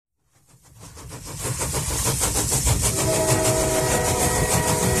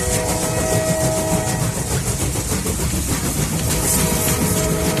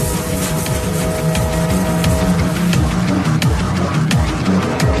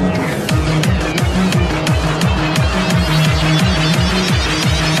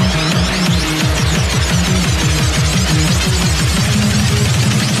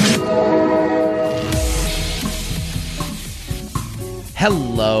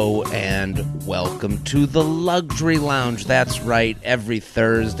hello, and welcome to the Luxury Lounge. That's right, every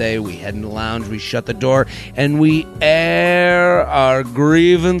Thursday we head in the lounge, we shut the door, and we air our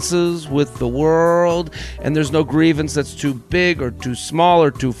grievances with the world. And there's no grievance that's too big or too small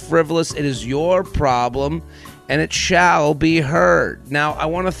or too frivolous. It is your problem, and it shall be heard. Now, I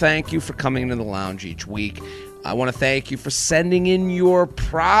want to thank you for coming into the lounge each week. I want to thank you for sending in your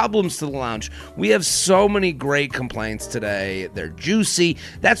problems to the lounge. We have so many great complaints today. They're juicy.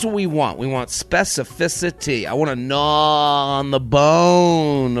 That's what we want. We want specificity. I want to gnaw on the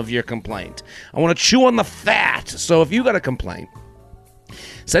bone of your complaint. I want to chew on the fat. So if you got a complaint,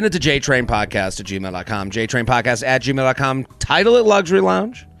 send it to jtrainpodcast@gmail.com. jtrainpodcast@gmail.com. Title it Luxury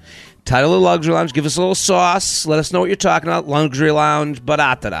Lounge. Title it Luxury Lounge. Give us a little sauce. Let us know what you're talking about. Luxury Lounge,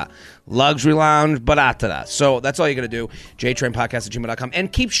 ba-da-da-da. Luxury Lounge, ba-da-da-da. So that's all you got to do. jtrainpodcast@gmail.com.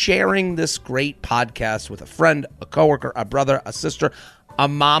 And keep sharing this great podcast with a friend, a coworker, a brother, a sister, a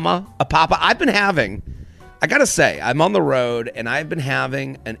mama, a papa. I got to say, I'm on the road, and I've been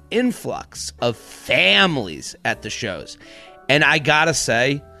having an influx of families at the shows. And I got to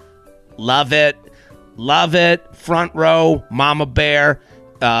say, love it. Love it. Front row, mama bear.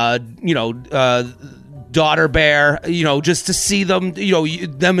 Daughter bear, just to see them,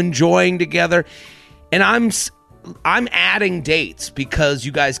 them enjoying together. And I'm adding dates because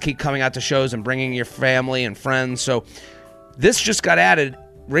you guys keep coming out to shows and bringing your family and friends. So this just got added.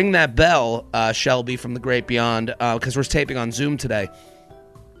 Ring that bell, Shelby from the Great Beyond, because we're taping on Zoom today.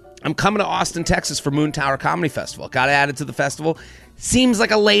 I'm coming to Austin, Texas for Moon Tower Comedy Festival. Got added to the festival. Seems like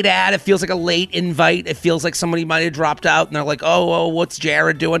a late ad. It feels like a late invite. It feels like somebody might have dropped out, and they're like, oh, what's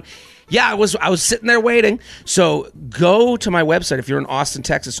Jared doing? Yeah, I was sitting there waiting. So go to my website if you're in Austin,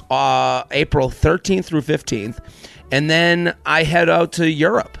 Texas, April 13th through 15th, and then I head out to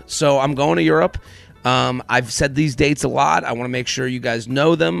Europe. So I'm going to Europe. I've said these dates a lot. I want to make sure you guys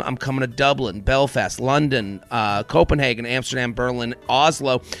know them. I'm coming to Dublin, Belfast, London, Copenhagen, Amsterdam, Berlin,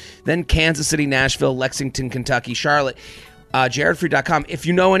 Oslo, then Kansas City, Nashville, Lexington, Kentucky, Charlotte. JaredFree.com. If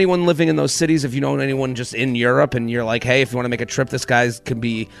you know anyone living in those cities, if you know anyone just in Europe and you're like, hey, if you want to make a trip, this guy can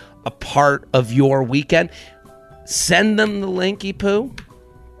be a part of your weekend, send them the linky poo.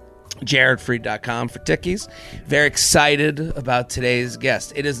 JaredFree.com for tickies. Very excited about today's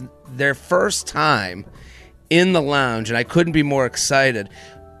guest. It is their first time in the lounge, and I couldn't be more excited.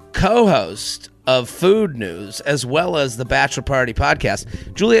 Co-host of Food News, as well as the Bachelor Party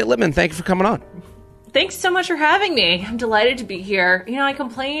podcast, Juliet Littman, thank you for coming on. Thanks so much for having me. I'm delighted to be here. I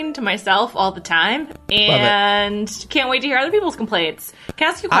complain to myself all the time, and can't wait to hear other people's complaints. Can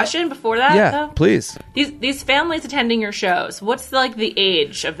I ask you a question before that? Yeah, though? Please. These families attending your shows, what's the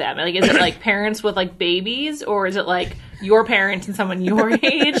age of them? Is it parents with babies, or is it your parents and someone your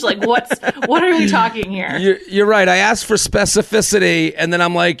age? What are we talking here? You're right. I asked for specificity, and then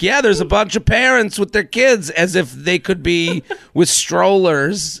I'm like, yeah, there's a bunch of parents with their kids, as if they could be with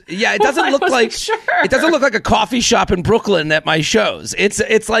strollers. Yeah, it doesn't look like sure. It doesn't look like a coffee shop in Brooklyn at my shows.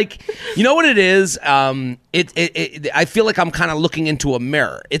 It's like, you know what it is? I feel like I'm kind of looking into a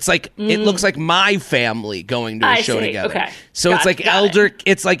mirror. It's like it looks like my family going to a show together. Okay. So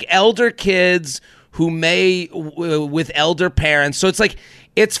it's like elder kids who may with elder parents. So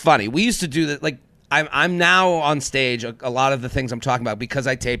it's funny. We used to do that. I'm now on stage. A lot of the things I'm talking about, because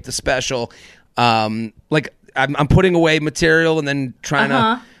I taped the special. I'm putting away material and then trying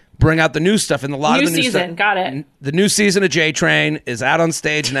to bring out the new stuff. And a lot of the new season, got it. The new season of J Train is out on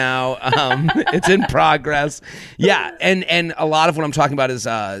stage now. It's in progress. Yeah, and a lot of what I'm talking about is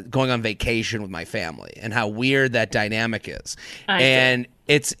going on vacation with my family and how weird that dynamic is. And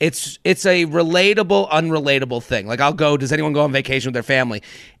it's a relatable, unrelatable thing. I'll go, does anyone go on vacation with their family?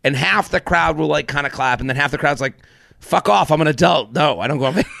 And half the crowd will kind of clap, and then half the crowd's like, fuck off, I'm an adult. No, I don't go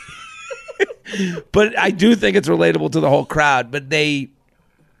on vacation. But I do think it's relatable to the whole crowd. But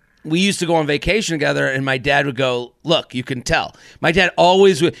we used to go on vacation together, and my dad would go, look, you can tell. My dad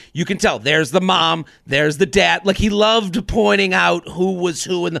always would, you can tell. There's the mom, there's the dad. He loved pointing out who was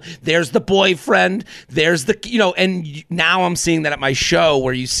who, and there's the boyfriend, there's the, and now I'm seeing that at my show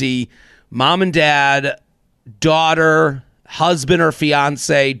where you see mom and dad, daughter, husband or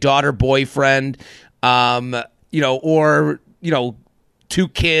fiance, daughter, boyfriend, or two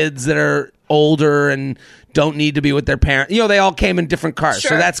kids that are older and don't need to be with their parents. They all came in different cars.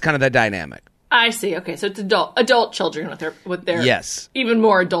 Sure. So that's kind of the dynamic. I see. Okay, so it's adult children with their yes, even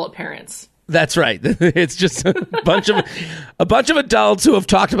more adult parents. That's right. It's just a bunch of adults who have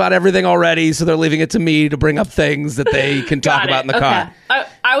talked about everything already, so they're leaving it to me to bring up things that they can talk about in the car.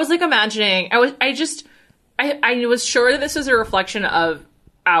 I was imagining. I was sure that this was a reflection of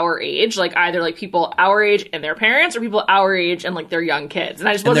our age, like either like people our age and their parents, or people our age and like their young kids. And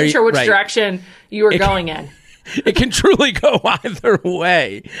I just wasn't sure which direction you were going in. It can truly go either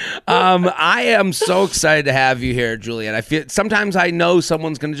way. I am so excited to have you here, Juliet. I feel sometimes I know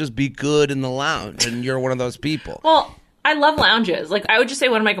someone's going to just be good in the lounge, and you're one of those people. Well, I love lounges. Like, I would just say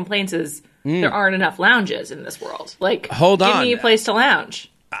one of my complaints is there aren't enough lounges in this world. Like, give me a place to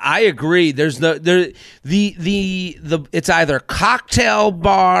lounge. I agree. There's the it's either cocktail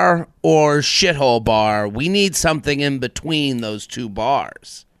bar or shithole bar. We need something in between those two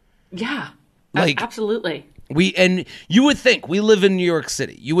bars. Yeah, like absolutely. And you would think we live in New York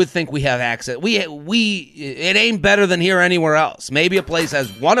City. You would think we have access. It ain't better than here anywhere else. Maybe a place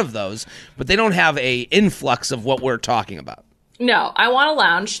has one of those, but they don't have a influx of what we're talking about. No, I want a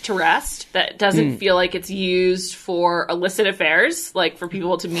lounge to rest that doesn't feel like it's used for illicit affairs, like for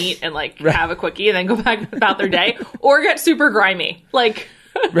people to meet and like have a quickie and then go back about their day, or get super grimy. Like,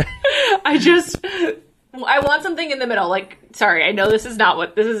 I want something in the middle. Like, sorry, I know this is not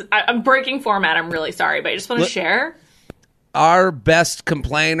what this is. I'm breaking format. I'm really sorry, but I just want to share. Our best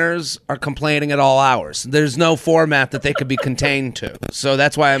complainers are complaining at all hours. There's no format that they could be contained to. So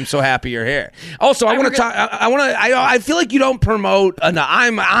that's why I'm so happy you're here. Also, I want to talk. I feel like you don't promote.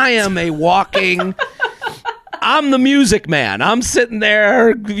 I am a walking. I'm the music man. I'm sitting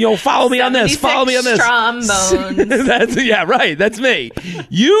there, follow me on this, follow me on this. Trombones. That's me.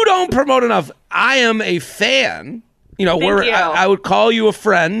 You don't promote enough. I am a fan. I would call you a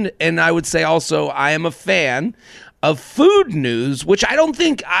friend, and I would say also I am a fan of food news, which I don't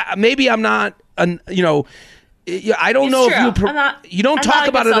think, maybe I'm not, I don't know if you don't talk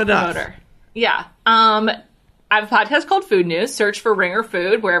about it enough. Yeah. I have a podcast called Food News. Search for Ringer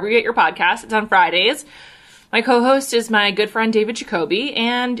Food wherever you get your podcast. It's on Fridays. My co-host is my good friend David Jacoby,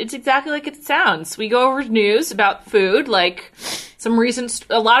 and it's exactly like it sounds. We go over news about food, like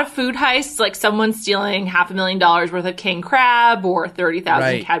a lot of food heists, like someone stealing $500,000 worth of king crab, or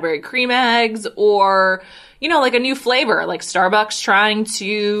 30,000 Cadbury cream eggs, or like a new flavor, like Starbucks trying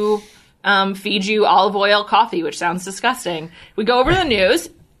to feed you olive oil coffee, which sounds disgusting. We go over the news.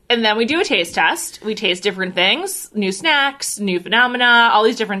 And then we do a taste test. We taste different things, new snacks, new phenomena, all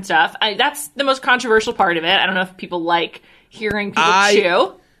these different stuff. That's the most controversial part of it. I don't know if people like hearing people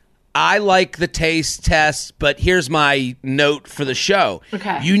chew. I like the taste test, but here's my note for the show.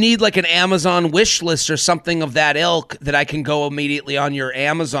 Okay. You need like an Amazon wish list or something of that ilk that I can go immediately on your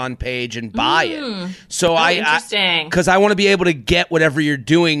Amazon page and buy it. So interesting. Because I want to be able to get whatever you're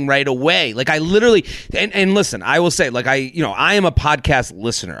doing right away. Like I literally, and listen, I will say, like I am a podcast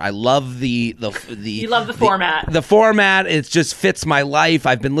listener. I love the you love the format. The format, it just fits my life.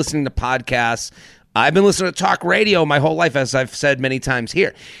 I've been listening to podcasts. I've been listening to talk radio my whole life, as I've said many times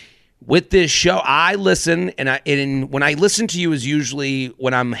here. With this show, I listen, and when I listen to you is usually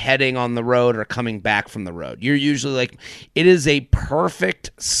when I'm heading on the road or coming back from the road. You're usually like, it is a perfect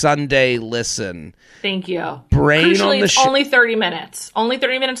Sunday listen. Thank you. Crucially, it's only 30 minutes. Only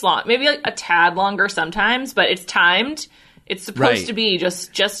 30 minutes long. Maybe like a tad longer sometimes, but it's timed. It's supposed to be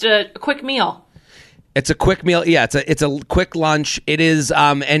just a quick meal. It's a quick meal. Yeah, it's a quick lunch. It is,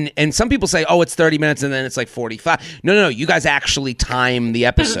 and some people say, oh, it's 30 minutes, and then it's like 45. No. You guys actually time the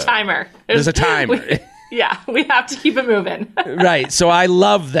episode. There's a timer. There's a timer. We have to keep it moving. Right. So I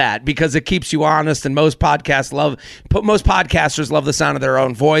love that because it keeps you honest, and most podcasters love the sound of their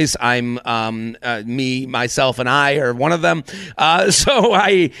own voice. I'm me, myself, and I are one of them. So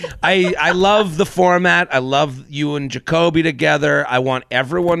I love the format. I love you and Jacoby together. I want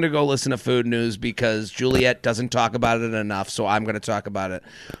everyone to go listen to Food News because Juliet doesn't talk about it enough. So I'm going to talk about it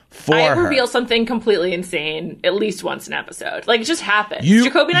for her. I reveal something completely insane at least once an episode. Like it just happens.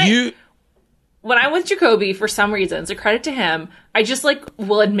 Jacoby and I. When I'm with Jacoby, for some reason, so credit to him, I just, like,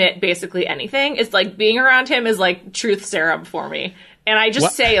 will admit basically anything. It's like being around him is, like, truth serum for me. And I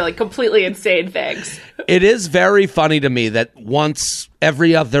just say, like, completely insane things. It is very funny to me that once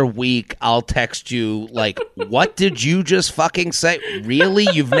every other week, I'll text you, like, what did you just fucking say? Really?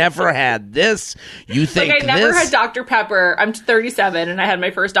 You've never had this? You think I never had Dr. Pepper. I'm 37, and I had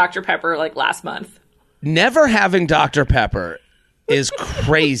my first Dr. Pepper, like, last month. Never having Dr. Pepper is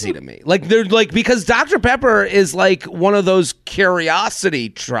crazy to me. Like they're like, because Dr. Pepper is like one of those curiosity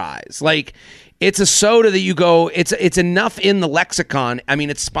tries. Like it's a soda that you go, it's enough in the lexicon. I mean,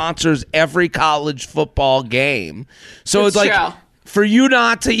 it sponsors every college football game. So it's like true. For you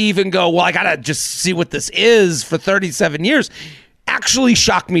not to even go, well, I gotta just see what this is for 37 years, actually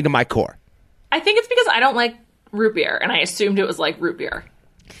shocked me to my core. I think it's because I don't like root beer, and I assumed it was like root beer.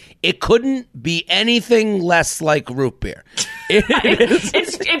 It couldn't be anything less like root beer.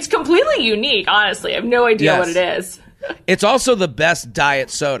 It's completely unique, honestly. I have no idea what it is. It's also the best diet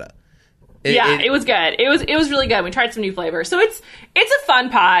soda. It was good. It was really good. We tried some new flavors. So it's a fun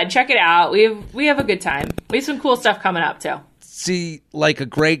pod. Check it out. We have a good time. We have some cool stuff coming up too. See, like a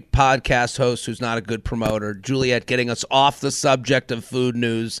great podcast host who's not a good promoter, Juliet getting us off the subject of food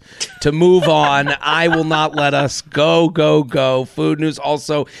news to move on. I will not let us go. Food news.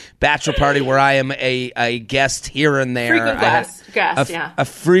 Also, bachelor party where I am a guest here and there. Frequent guest, a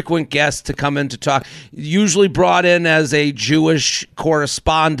frequent guest to come in to talk. Usually brought in as a Jewish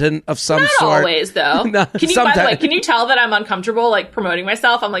correspondent of some not sort. Not always, though. No, by the way, can you tell that I'm uncomfortable, like, promoting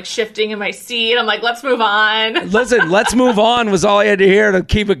myself? I'm, like, shifting in my seat. I'm like, let's move on. Listen, let's move on was all I had to hear to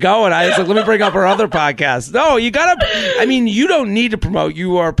keep it going. I was like, let me bring up our other podcast. No, you don't need to promote.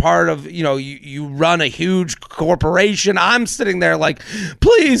 You are part of, you run a huge corporation. I'm sitting there like,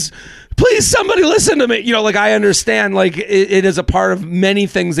 please somebody listen to me. I understand, it is a part of many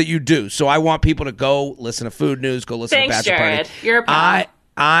things that you do. So I want people to go listen to Food News, go listen to Bachelor Jared. Party. You're a pal.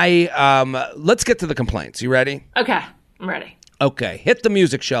 Let's get to the complaints. You ready? Okay, I'm ready. Okay, hit the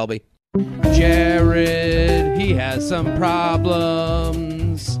music, Shelby. Jared, he has some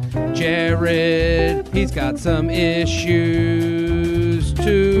problems. Jared, he's got some issues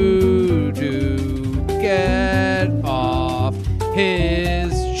to do. Get off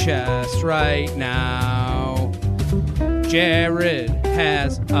his chest right now. Jared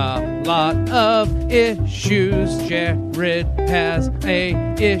has a lot of issues. Jared has a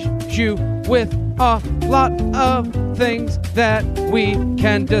issue with a lot of things that we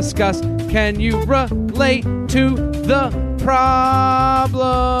can discuss. Can you relate to the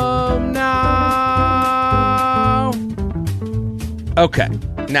problem now? Okay,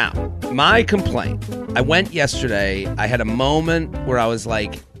 now, my complaint. I went yesterday. I had a moment where I was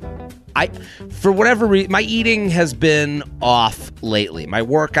like, for whatever reason, my eating has been off lately. My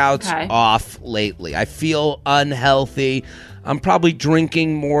workouts off lately. I feel unhealthy. I'm probably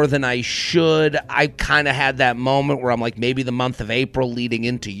drinking more than I should. I kind of had that moment where I'm like, maybe the month of April leading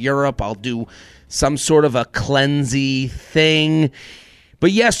into Europe, I'll do some sort of a cleansy thing.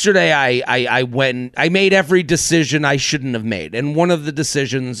 But yesterday I made every decision I shouldn't have made. And one of the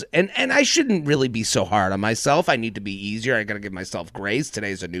decisions, and I shouldn't really be so hard on myself. I need to be easier. I got to give myself grace.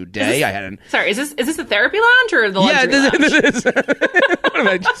 Today's a new day. Is this the therapy lounge or the luxury lounge? This is. What am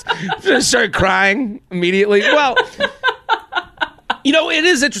I just start crying immediately? Well, it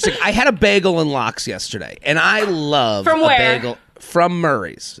is interesting. I had a bagel and lox yesterday, and I love From where? Bagel from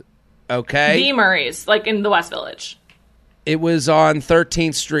Murray's. Okay? The Murray's, like in the West Village. It was on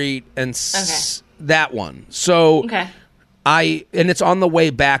 13th Street and that one. So and it's on the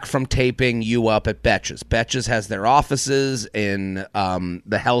way back from taping You Up at Betches. Betches has their offices in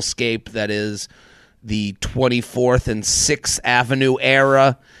the hellscape that is the 24th and 6th Avenue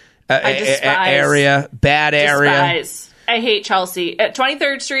area. Bad area. I hate Chelsea. At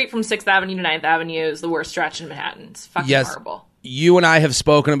 23rd Street from 6th Avenue to 9th Avenue is the worst stretch in Manhattan. It's fucking horrible. You and I have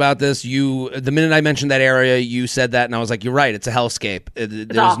spoken about this. The minute I mentioned that area, you said that, and I was like, "You're right. It's a hellscape.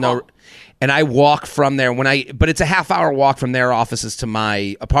 There's awful. And I walk from there but it's a half-hour walk from their offices to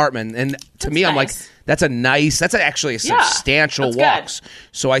my apartment, and me, I'm like, that's actually a substantial walk.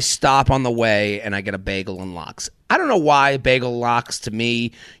 So I stop on the way, and I get a bagel and lox. I don't know why bagel lox. To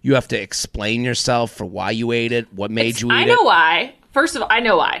me, you have to explain yourself for why you ate it, what made you eat it. I know why. I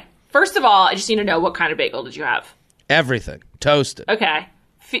know why. First of all, I just need to know what kind of bagel did you have? Everything. Toasted. Okay.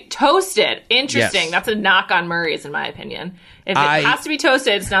 Toasted. Interesting. Yes. That's a knock on Murray's, in my opinion. If it has to be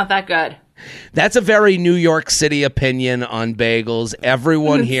toasted, it's not that good. That's a very New York City opinion on bagels.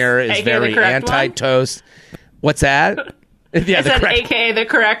 Everyone here is very anti-toast. What's that? Yeah, AKA the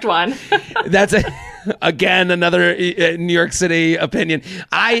correct one. That's again another New York City opinion.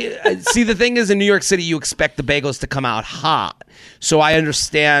 I see. The thing is, in New York City, you expect the bagels to come out hot, so I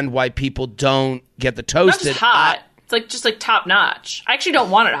understand why people don't get the toasted. Not just hot. It's just top notch. I actually don't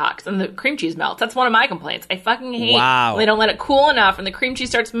want it hot because then the cream cheese melts. That's one of my complaints. I fucking hate when they don't let it cool enough and the cream cheese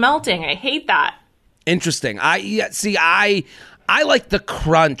starts melting. I hate that. Interesting. I like the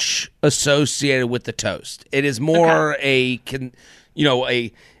crunch associated with the toast. It is more a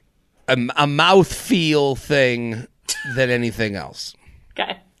mouthfeel thing than anything else.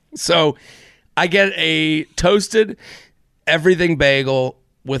 Okay. So I get a toasted everything bagel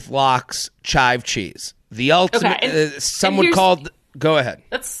with lox chive cheese. The ultimate. Someone called. Go ahead.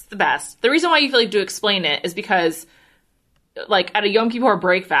 That's the best. The reason why you feel like to explain it is because, like, at a Yom Kippur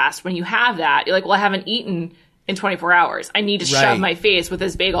breakfast, when you have that, you're like, well, I haven't eaten in 24 hours. I need to shove my face with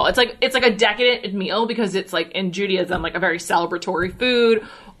this bagel. It's like a decadent meal because it's like in Judaism, like a very celebratory food,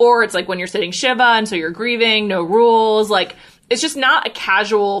 or it's like when you're sitting Shiva and so you're grieving, no rules. Like, It's just not a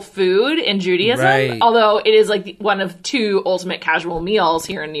casual food in Judaism, Right. although it is like one of two ultimate casual meals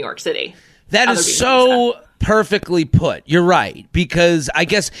here in New York City. That is so perfectly put. You're right, because I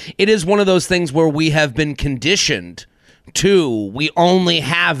guess it is one of those things where we have been conditioned to, we only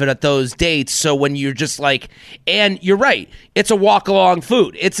have it at those dates. So when you're just like, and you're right, it's a walk along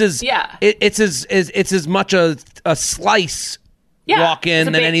food. It's as it's as much a slice walk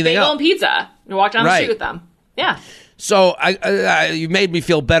in than anything bagel else. And pizza. You walk down the street with them. Yeah. So you made me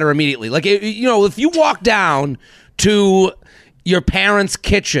feel better immediately. Like, you know, if you walk down to your parents'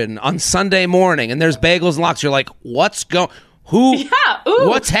 kitchen on Sunday morning and there's bagels and lox, you're like, what's going?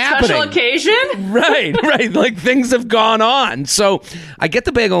 What's happening? Special occasion? Right. Like, things have gone on. So I get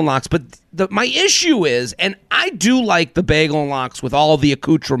the bagel and lox, but my issue is, and I do like the bagel and lox with all the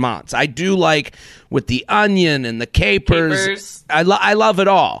accoutrements. I do like with the onion and the capers. I love it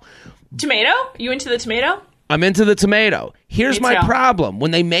all. Tomato? You into the tomato? I'm into the tomato. Here's my problem.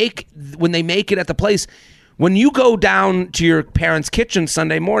 When they make it at the place, when you go down to your parents' kitchen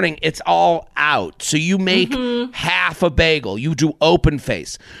Sunday morning, it's all out. So you make half a bagel. You do open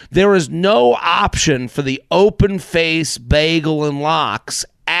face. There is no option for the open face bagel and lox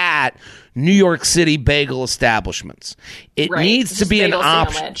at New York City bagel establishments. It needs to be an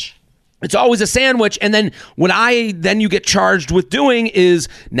option. Sandwich. It's always a sandwich, and then you get charged with doing is,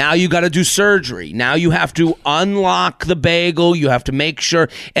 now you got to do surgery. Now you have to unlock the bagel. You have to make sure,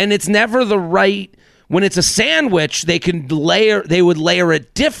 and it's never the right. When it's a sandwich, they would layer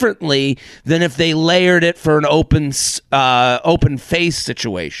it differently than if they layered it for an open face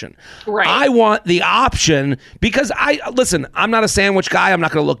situation. Right. I want the option, because I'm not a sandwich guy. I'm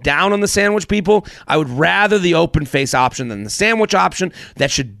not going to look down on the sandwich people. I would rather the open face option than the sandwich option.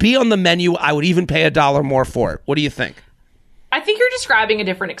 That should be on the menu. I would even pay $1 more for it. What do you think? I think you're describing a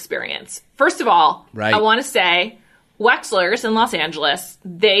different experience. First of all, I want to say, Wexler's in Los Angeles,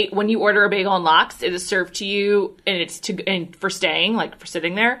 when you order a bagel and lox, it is served to you, and for staying, like for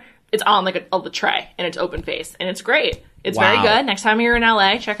sitting there, it's on like the tray, and it's open face, and it's great. It's very good. Next time you're in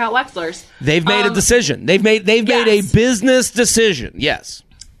LA, check out Wexler's. They've made a decision. They've made a business decision. Yes.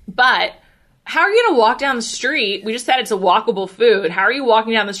 But how are you going to walk down the street? We just said it's a walkable food. How are you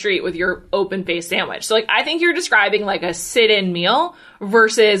walking down the street with your open face sandwich? So like, I think you're describing like a sit-in meal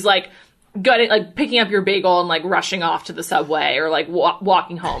versus like picking up your bagel and like rushing off to the subway or like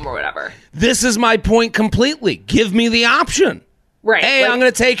walking home or whatever. This is my point completely. Give me the option. Right. Hey, I'm going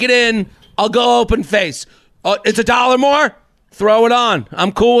to take it in. I'll go open face. It's $1 more. Throw it on.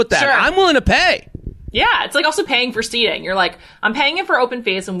 I'm cool with that. Sure. I'm willing to pay. Yeah, it's like also paying for seating. You're like, I'm paying it for open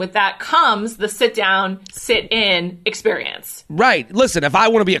face, and with that comes the sit down, sit in experience. Right. Listen, if I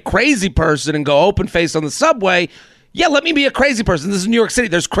want to be a crazy person and go open face on the subway, yeah, let me be a crazy person. This is New York City.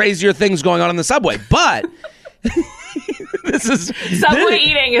 There's crazier things going on in the subway. But Subway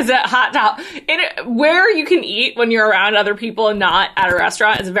eating is a hot topic. Where you can eat when you're around other people and not at a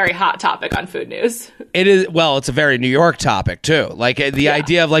restaurant is a very hot topic on Food News. It is. Well, it's a very New York topic too. Like the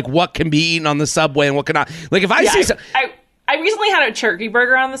idea of like what can be eaten on the subway and what cannot. Like if I see I recently had a turkey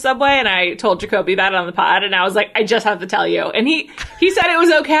burger on the subway, and I told Jacoby that on the pod, and I was like, I just have to tell you. And he said it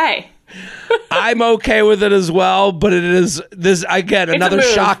was okay. I'm okay with it as well, but it is this again another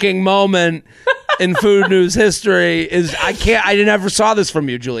shocking moment in Food News history. Is I never saw this from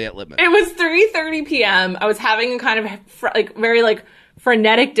you, Juliette Lippman. It was 3:30 p.m. I was having a kind of very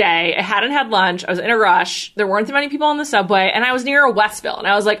frenetic day. I hadn't had lunch. I was in a rush. There weren't too many people on the subway, and I was near a Westville, and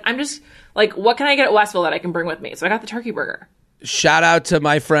I was like, I'm just like, what can I get at Westville that I can bring with me? So I got the turkey burger. Shout out to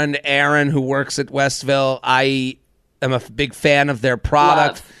my friend Aaron who works at Westville. I am a big fan of their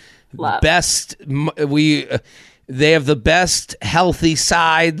product. Love. They have the best healthy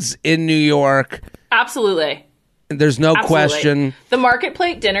sides in New York. Absolutely. There's no question. The Market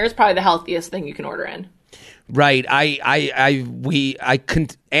Plate dinner is probably the healthiest thing you can order in. Right.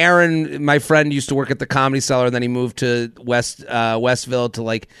 Aaron, my friend, used to work at the Comedy Cellar, and then he moved to Westville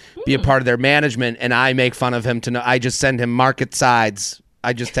to be a part of their management. And I make fun of him to know. I just send him market sides.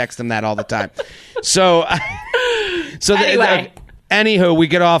 I just text him that all the time. So anyway. Anywho, we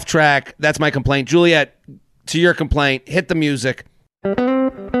get off track. That's my complaint. Juliette, to your complaint, hit the music. It's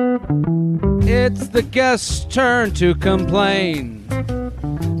the guest's turn to complain.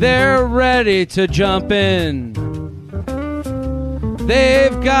 They're ready to jump in.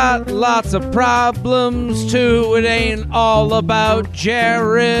 They've got lots of problems too. It ain't all about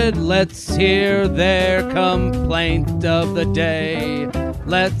Jared. Let's hear their complaint of the day.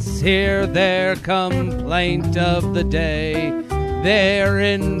 Let's hear their complaint of the day. They're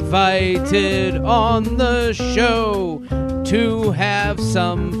invited on the show to have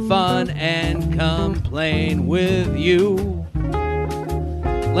some fun and complain with you.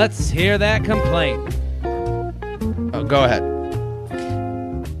 Let's hear that complaint. Oh, go ahead.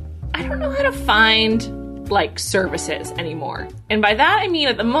 I don't know how to find services anymore. And by that, I mean,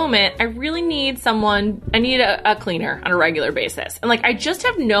 at the moment, I really need someone, I need a cleaner on a regular basis. And I just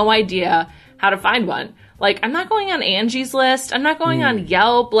have no idea how to find one. I'm not going on Angie's List. I'm not going on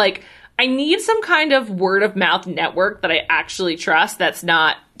Yelp. I need some kind of word of mouth network that I actually trust that's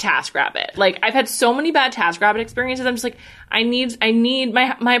not TaskRabbit. I've had so many bad TaskRabbit experiences. I'm just I need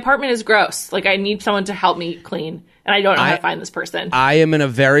my apartment is gross. I need someone to help me clean. And I don't know how to find this person. I am in a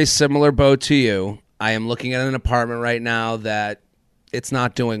very similar boat to you. I am looking at an apartment right now that it's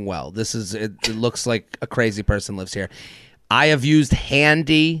not doing well. It looks like a crazy person lives here. I have used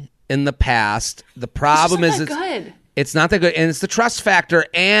Handy in the past. The problem is it's not that good, and it's the trust factor,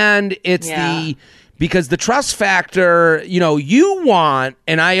 and it's because the trust factor, you want,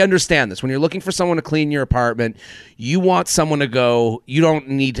 and I understand this, when you're looking for someone to clean your apartment, you want someone to go, you don't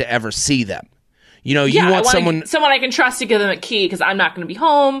need to ever see them. You want someone I can trust to give them a key because I'm not going to be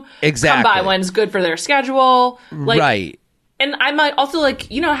home. Exactly. Come by when's good for their schedule. Right. And I might also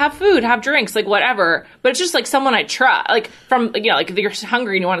have food, have drinks, whatever. But it's just someone I trust. If you're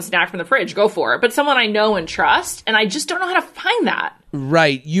hungry and you want a snack from the fridge, go for it. But someone I know and trust, and I just don't know how to find that.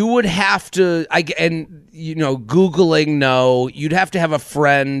 Right. You would have to, Googling, no. You'd have to have a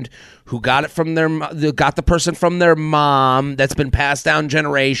friend who got the person from their mom that's been passed down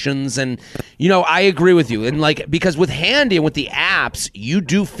generations. And, I agree with you. And because with Handy and with the apps, you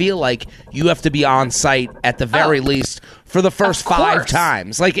do feel like you have to be on site at the very least for the first 5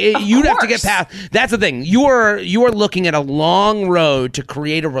 times. You'd have to get past. That's the thing. You are looking at a long road to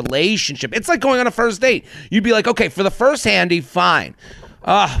create a relationship. It's like going on a first date. You'd be like, okay, for the first Handy, fine.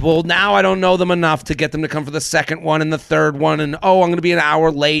 Well, now I don't know them enough to get them to come for the second one and the third one. And, I'm going to be an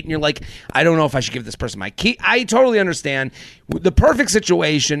hour late. And you're like, I don't know if I should give this person my key. I totally understand. The perfect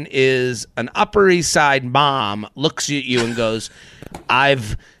situation is an Upper East Side mom looks at you and goes,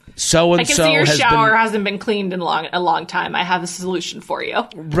 so-and-so I can see your shower hasn't been cleaned in a long time. I have a solution for you.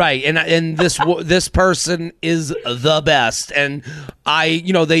 Right. And this person is the best. And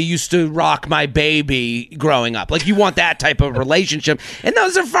they used to rock my baby growing up. You want that type of relationship. And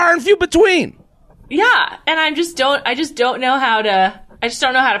those are far and few between. Yeah. And I just don't know how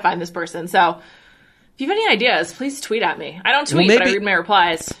to find this person. So if you have any ideas, please tweet at me. I don't tweet, but I read my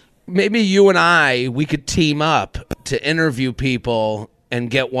replies. Maybe you and we could team up to interview people and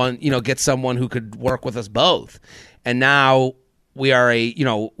get someone who could work with us both. And now we are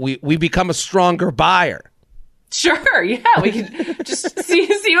we become a stronger buyer. Sure, yeah, we can just see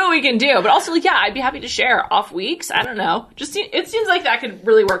what we can do. But also, I'd be happy to share off weeks. I don't know. It seems like that could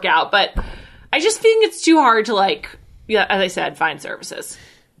really work out. But I just think it's too hard to as I said, find services.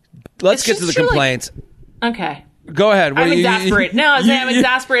 Let's get to the complaints. Okay. Go ahead. I'm exasperated. I'm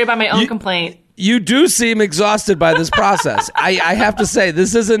exasperated by my own complaint. You do seem exhausted by this process. I have to say,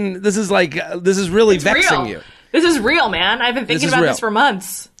 this is really vexing you. This is real, man. I've been thinking about this for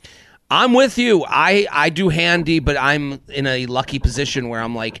months. I'm with you. I do Handy, but I'm in a lucky position where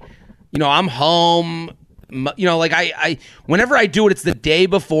I'm I'm home. I whenever I do it, it's the day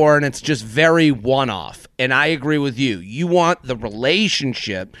before, and it's just very one-off. And I agree with you. You want the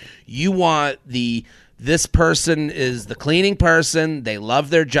relationship. You want this person is the cleaning person. They love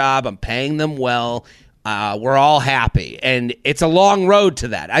their job. I'm paying them well. We're all happy. And it's a long road to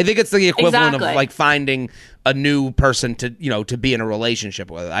that. I think it's the equivalent of finding a new person to be in a relationship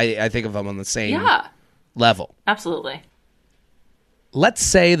with. I think of them on the same level. Absolutely. Let's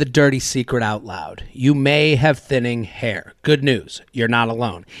say the dirty secret out loud. You may have thinning hair. Good news. You're not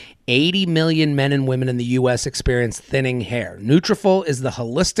alone. 80 million men and women in the U.S. experience thinning hair. Nutrafol is the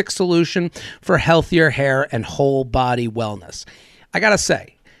holistic solution for healthier hair and whole body wellness. I gotta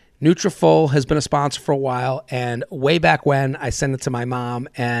say, Nutrafol has been a sponsor for a while, and way back when, I sent it to my mom,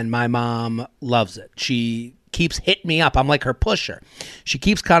 and my mom loves it. She keeps hitting me up. I'm like her pusher. She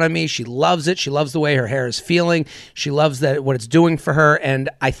keeps cutting me. She loves it. She loves the way her hair is feeling. She loves what it's doing for her, and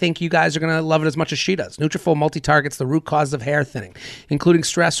I think you guys are going to love it as much as she does. Nutrafol multi-targets the root cause of hair thinning, including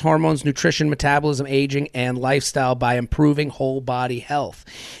stress, hormones, nutrition, metabolism, aging, and lifestyle by improving whole body health.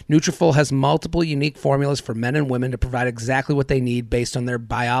 Nutrafol has multiple unique formulas for men and women to provide exactly what they need based on their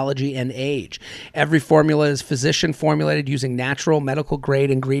biology and age. Every formula is physician formulated using natural medical grade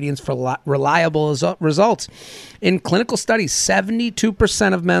ingredients for reliable results. In clinical studies,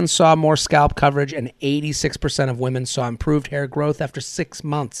 72% of men saw more scalp coverage and 86% of women saw improved hair growth after 6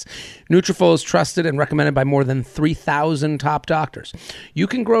 months. Nutrafol is trusted and recommended by more than 3,000 top doctors. You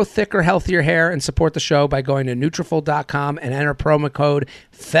can grow thicker, healthier hair and support the show by going to Nutrafol.com and enter promo code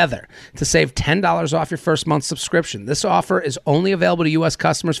FEATHER to save $10 off your first month subscription. This offer is only available to U.S.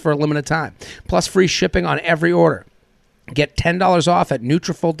 customers for a limited time, plus free shipping on every order. Get $10 off at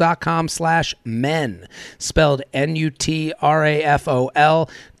Nutrafol.com/men, spelled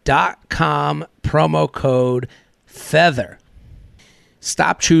Nutrafol.com, promo code FEATHER.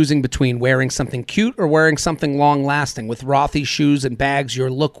 Stop choosing between wearing something cute or wearing something long-lasting. With Rothy's shoes and bags, your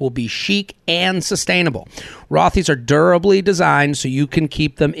look will be chic and sustainable. Rothy's are durably designed so you can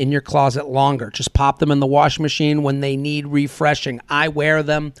keep them in your closet longer. Just pop them in the washing machine when they need refreshing. I wear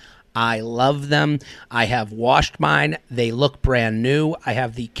them. I love them. I have washed mine. They look brand new. I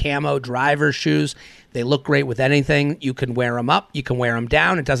have the camo driver shoes. They look great with anything. You can wear them up. You can wear them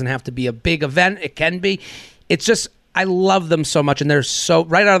down. It doesn't have to be a big event. It can be. It's just, I love them so much, and they're so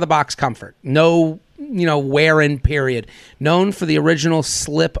right out of the box comfort. No, wear in period. Known for the original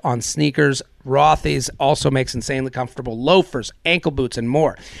slip on sneakers, Rothy's also makes insanely comfortable loafers, ankle boots, and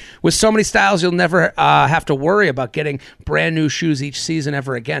more. With so many styles, you'll never have to worry about getting brand new shoes each season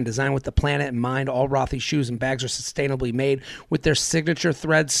ever again. Designed with the planet in mind, all Rothy's shoes and bags are sustainably made with their signature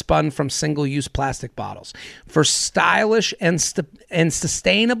threads spun from single-use plastic bottles. For stylish and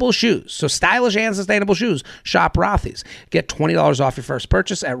sustainable shoes, shop Rothy's. Get $20 off your first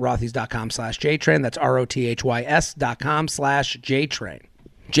purchase at rothys.com/JTrain. That's ROTHYS.com/JTrain.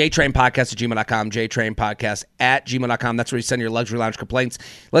 JTrainPodcast@gmail.com, JTrainPodcast@gmail.com. That's where you send your luxury lounge complaints.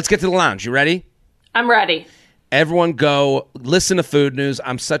 Let's get to the lounge. You ready? I'm ready. Everyone go listen to Food News.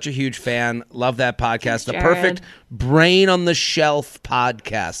 I'm such a huge fan. Love that podcast. The perfect brain on the shelf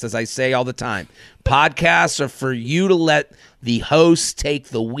podcast, as I say all the time. Podcasts are for you to let the host take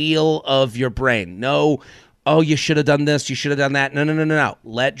the wheel of your brain. No, oh, you should have done this, you should have done that. No.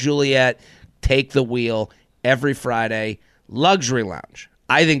 Let Juliet take the wheel every Friday. Luxury Lounge.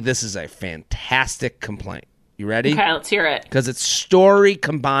 I think this is a fantastic complaint. You ready? Okay, let's hear it. Because it's story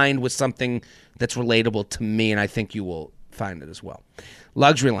combined with something that's relatable to me, and I think you will find it as well.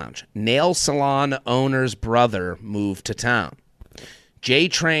 Luxury Lounge. Nail salon owner's brother moved to town.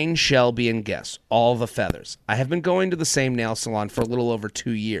 J-Train, Shelby, and Guess. All the feathers. I have been going to the same nail salon for a little over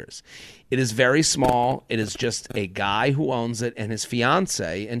 2 years. It is very small. It is just a guy who owns it and his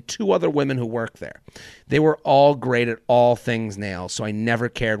fiance and 2 other women who work there. They were all great at all things nails, so I never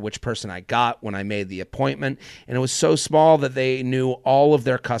cared which person I got when I made the appointment, and it was so small that they knew all of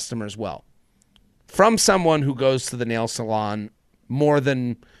their customers well. From someone who goes to the nail salon more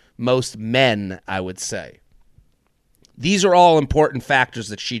than most men, I would say. These are all important factors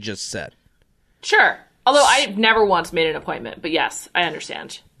that she just said. Sure. Although I've never once made an appointment, but yes, I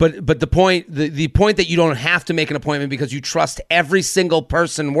understand. But the point that you don't have to make an appointment because you trust every single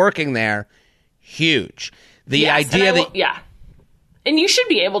person working there, huge. The idea that and you should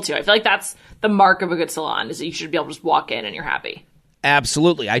be able to. I feel like that's the mark of a good salon is that you should be able to just walk in and you're happy.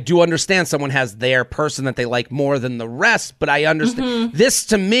 Absolutely. I do understand someone has their person that they like more than the rest, but I understand. This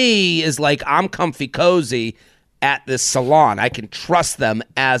to me is like I'm comfy cozy at this salon. I can trust them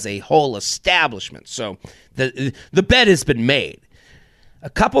as a whole establishment. So the bet has been made. A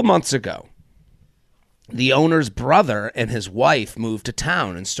couple months ago, the owner's brother and his wife moved to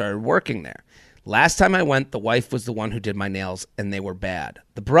town and started working there. Last time I went, the wife was the one who did my nails, and they were bad.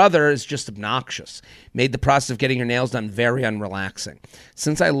 The brother is just obnoxious. Made the process of getting your nails done very unrelaxing.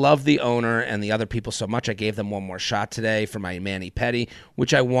 Since I love the owner and the other people so much, I gave them one more shot today for my mani-pedi,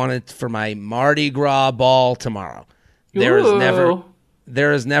 which I wanted for my Mardi Gras ball tomorrow. There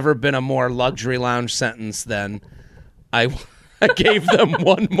has never been a more luxury lounge sentence than I gave them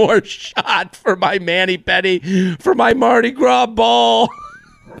one more shot for my mani-pedi for my Mardi Gras ball.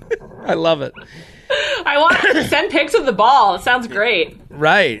 I love it. I want to send pics of the ball. It sounds great.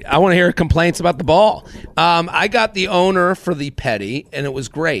 Right. I want to hear complaints about the ball. I got the owner for the pedi, and it was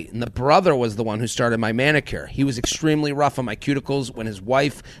great. And the brother was the one who started my manicure. He was extremely rough on my cuticles. When his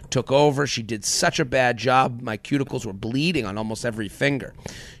wife took over, she did such a bad job. My cuticles were bleeding on almost every finger.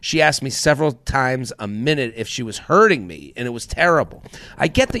 She asked me several times a minute if she was hurting me, and it was terrible. I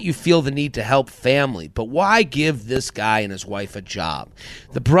get that you feel the need to help family, but why give this guy and his wife a job?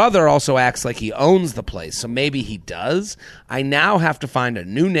 The brother also acts like he owns the place, so maybe he does. I now have to find a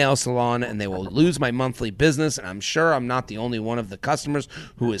new nail salon, and they will lose my monthly business, and I'm sure I'm not the only one of the customers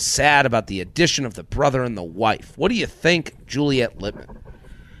who is sad about the addition of the brother and the wife. What do you think, Juliet Littman?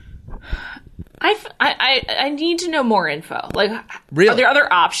 I need to know more info. Like, really? Are there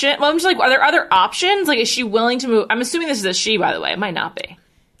other options? Well, I'm just like, are there other options? Like, is she willing to move? I'm assuming this is a she, by the way. It might not be.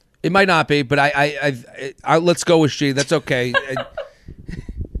 It might not be, but let's go with she. That's okay.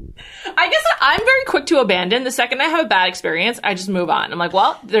 I guess I'm very quick to abandon. The second I have a bad experience, I just move on. I'm like,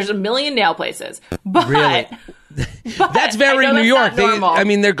 well, there's a million nail places. But, really? but that's very New that's York.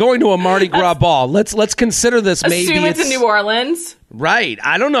 They're going to a Mardi Gras ball. Let's consider this maybe. Assume it's in New Orleans. Right.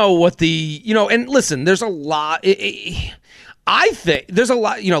 I don't know what and listen, there's a lot. I think there's a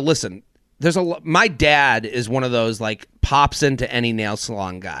lot, listen, there's a lot. My dad is one of those, like, pops into any nail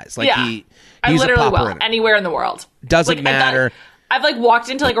salon guys. Like, yeah. he's I literally a popper will. Anywhere in the world. Doesn't matter. I've like walked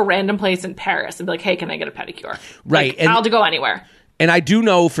into like a random place in Paris and be like, hey, can I get a pedicure? Right. Like, I'll go anywhere. And I do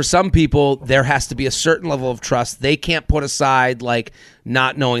know for some people, there has to be a certain level of trust. They can't put aside, like,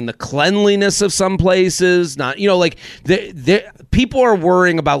 not knowing the cleanliness of some places. Not, like, people are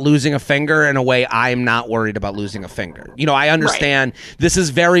worrying about losing a finger in a way I'm not worried about losing a finger. I understand this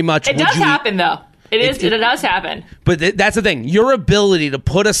is very much. It does happen, though. It does happen. But that's the thing. Your ability to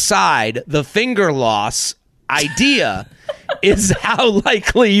put aside the finger loss idea is how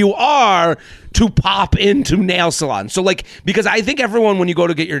likely you are to pop into nail salons. So, like, because I think everyone, when you go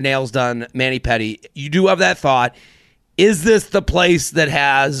to get your nails done, mani-pedi, you do have that thought, is this the place that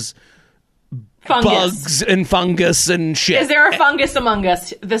has bugs and fungus and shit? Is there a fungus among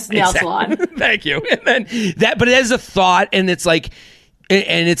us, this nail salon? Thank you. And then but it is a thought, and it's like,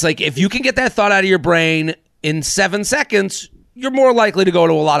 if you can get that thought out of your brain in 7 seconds, you're more likely to go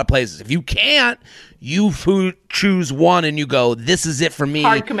to a lot of places. If you can't, you choose one and you go, this is it for me.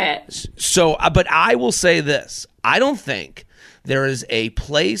 Hard commit. So, but I will say this. I don't think there is a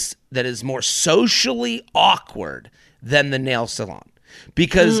place that is more socially awkward than the nail salon.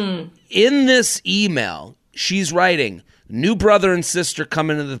 Because in this email, she's writing, new brother and sister come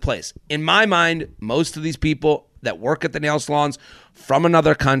into the place. In my mind, most of these people that work at the nail salons from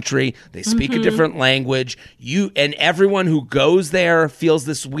another country, they speak a different language. And everyone who goes there feels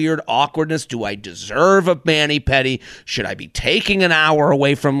this weird awkwardness. Do I deserve a mani-pedi? Should I be taking an hour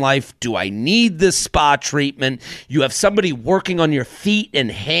away from life? Do I need this spa treatment? You have somebody working on your feet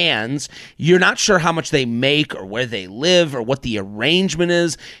and hands. You're not sure how much they make or where they live or what the arrangement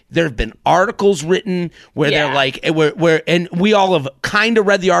is. There have been articles written where they're like, and we all have kind of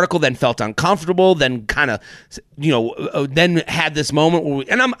read the article, then felt uncomfortable, then kind of, then had this moment where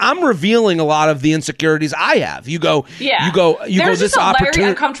and I'm revealing a lot of the insecurities I have. You go. There's this just a opportunity. very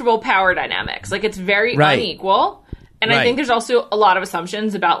uncomfortable power dynamics. Like, it's very unequal, and I think there's also a lot of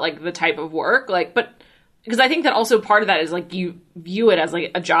assumptions about like the type of work. Like, but because I think that also part of that is like you view it as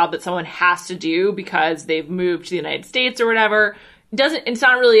like a job that someone has to do because they've moved to the United States or whatever. It's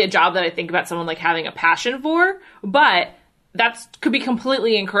not really a job that I think about someone like having a passion for, but that could be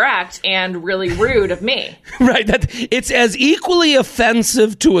completely incorrect and really rude of me. Right. It's as equally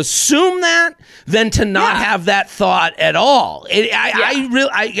offensive to assume that than to not have that thought at all.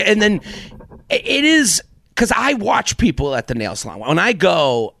 And then it is because I watch people at the nail salon. When I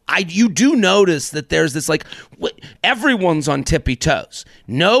go, you do notice that there's this like everyone's on tippy toes.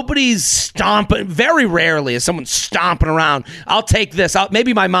 Nobody's stomping. Very rarely is someone stomping around. I'll take this.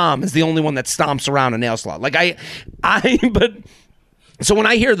 Maybe my mom is the only one that stomps around a nail salon. Like but so when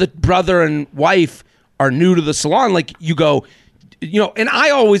I hear the brother and wife are new to the salon, like you go, and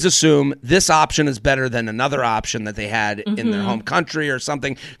I always assume this option is better than another option that they had in their home country or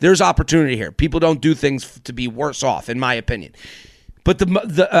something. There's opportunity here. People don't do things to be worse off, in my opinion. But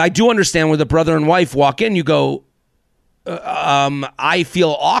I do understand where the brother and wife walk in, you go, I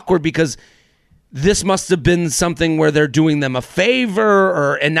feel awkward because this must have been something where they're doing them a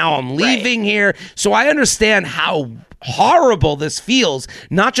favor and now I'm leaving here. So I understand how horrible this feels,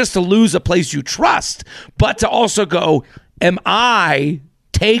 not just to lose a place you trust, but to also go, am I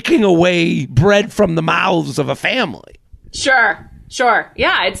taking away bread from the mouths of a family? Sure.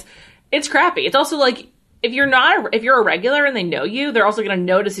 Yeah, it's crappy. It's also like if you're a regular and they know you, they're also going to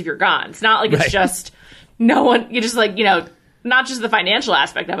notice if you're gone. It's not like it's just no one. You just like not just the financial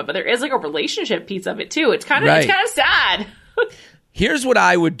aspect of it, but there is like a relationship piece of it too. It's kind of sad. Here's what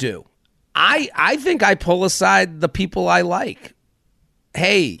I would do. I think I pull aside the people I like.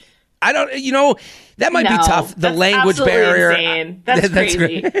 Hey, I don't. That might be tough. The language barrier. Insane. That's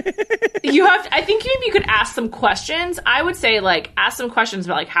crazy. I think maybe you could ask some questions. I would say ask some questions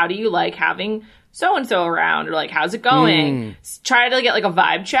about how do you like having so-and-so around, or how's it going? Try to get a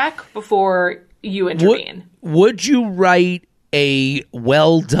vibe check before you intervene. Would you write a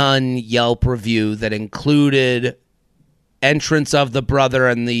well done Yelp review that included entrance of the brother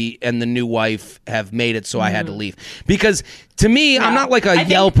and the new wife have made it so I had to leave. Because to me, I'm not like a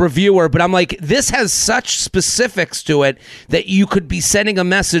Yelp reviewer, but I'm like, this has such specifics to it that you could be sending a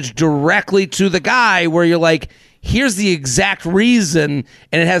message directly to the guy where you're like, here's the exact reason,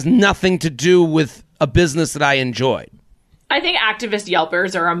 and it has nothing to do with a business that I enjoyed. I think activist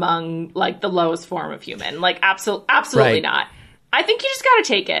Yelpers are among like the lowest form of human. Like absolutely not. I think you just got to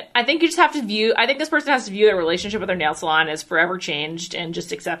take it. I think you just have to I think this person has to view their relationship with their nail salon as forever changed and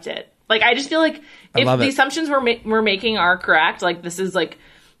just accept it. Like, I just feel like if the assumptions we're making are correct, like this is like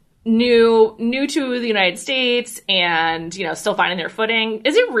new to the United States and, you know, still finding their footing.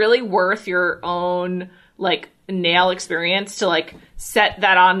 Is it really worth your own like nail experience to like set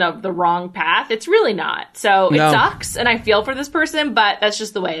that on the wrong path? It's really not. So it sucks, and I feel for this person, but that's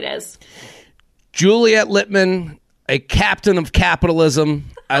just the way it is. Juliet Littman, a captain of capitalism.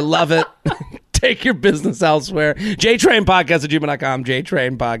 I love it. Take your business elsewhere. JTrainPodcast@gmail.com.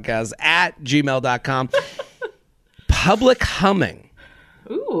 JTrainPodcast@gmail.com. Public humming.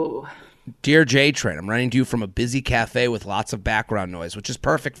 Ooh. Dear J-Train, I'm writing to you from a busy cafe with lots of background noise, which is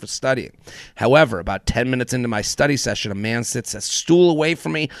perfect for studying. However, about 10 minutes into my study session, a man sits a stool away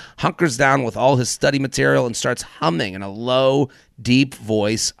from me, hunkers down with all his study material, and starts humming in a low, deep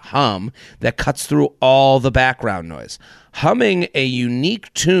voice hum that cuts through all the background noise. Humming a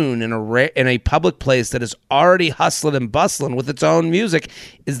unique tune in a public place that is already hustling and bustling with its own music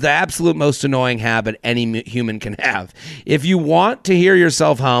is the absolute most annoying habit any human can have. If you want to hear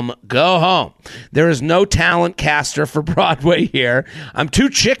yourself hum, go home. There is no talent caster for Broadway here. I'm too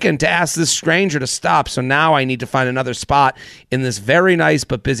chicken to ask this stranger to stop, so now I need to find another spot in this very nice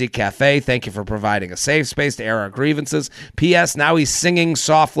but busy cafe. Thank you for providing a safe space to air our grievances. P.S. Now he's singing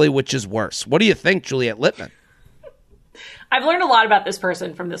softly, which is worse. What do you think, Juliet Littman? I've learned a lot about this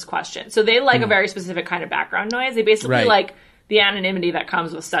person from this question. So they like a very specific kind of background noise. They basically like the anonymity that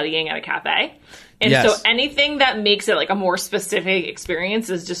comes with studying at a cafe. And so anything that makes it like a more specific experience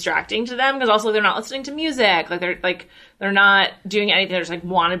is distracting to them, because also they're not listening to music. They're not doing anything. They just like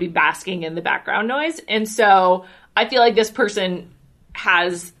want to be basking in the background noise. And so I feel like this person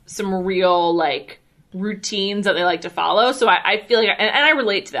has some real like routines that they like to follow. So I feel like, and I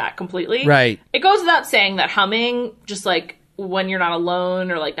relate to that completely. Right. It goes without saying that humming, just like when you're not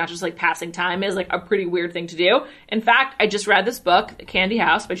alone or like not just like passing time, is like a pretty weird thing to do. In fact, I just read this book, Candy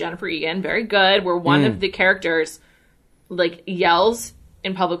House by Jennifer Egan, very good, where one of the characters like yells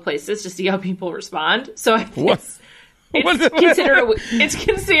in public places to see how people respond. So I think it's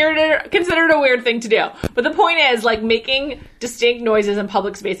considered a weird thing to do. But the point is, like, making distinct noises in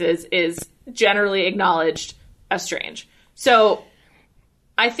public spaces is generally acknowledged as strange. So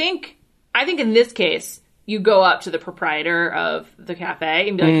I think in this case, you go up to the proprietor of the cafe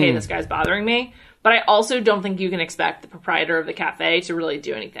and be like, hey, this guy's bothering me. But I also don't think you can expect the proprietor of the cafe to really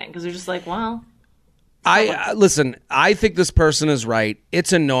do anything, because they're just like, well... Listen, I think this person is right.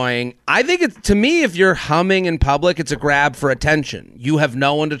 It's annoying. I think to me, if you're humming in public, it's a grab for attention. You have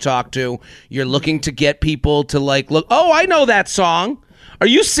no one to talk to. You're looking to get people to like, look, oh, I know that song. Are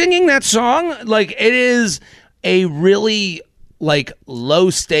you singing that song? Like, it is a really like low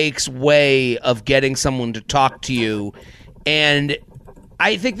stakes way of getting someone to talk to you. And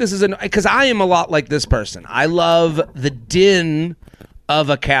I think this is because I am a lot like this person. I love the din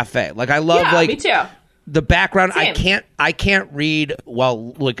of a cafe. Like, I love me too. The background. Same. I can't read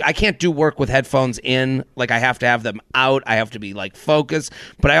well. Look, I can't do work with headphones in. Like, I have to have them out. I have to be like focused,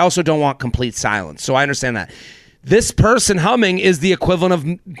 but I also don't want complete silence. So I understand that. This person humming is the equivalent of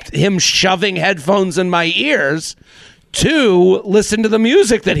him shoving headphones in my ears to listen to the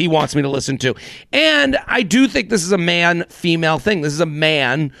music that he wants me to listen to. And I do think this is a man-female thing. This is a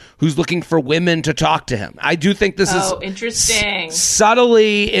man who's looking for women to talk to him. I do think this is interesting.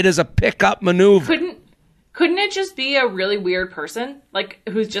 Subtly, it is a pickup maneuver. Couldn't it just be a really weird person, like,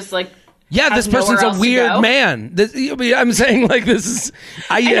 who's just like, yeah, this person's a weird man. I'm saying, like, this is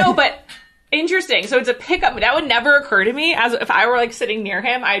I know, but interesting. So it's a pickup. That would never occur to me. As if I were like sitting near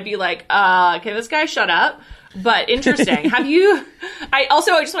him, I'd be like, can this guy shut up? But interesting. I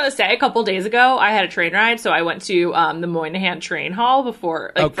just want to say, a couple days ago, I had a train ride. So I went to the Moynihan train hall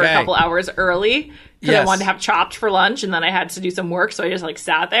for a couple hours early because I wanted to have chopped for lunch, and then I had to do some work. So I just like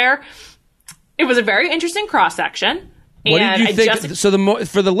sat there. It was a very interesting cross section. What did you think?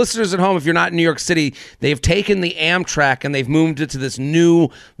 For the listeners at home, if you're not in New York City, they've taken the Amtrak and they've moved it to this new,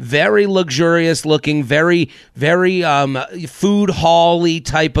 very luxurious looking, very, very food hall-y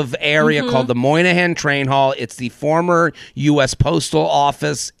type of area called the Moynihan Train Hall. It's the former U.S. Postal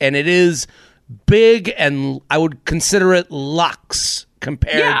Office, and it is big, and I would consider it luxe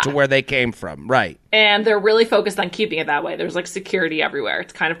compared to where they came from. Right. And they're really focused on keeping it that way. There's like security everywhere.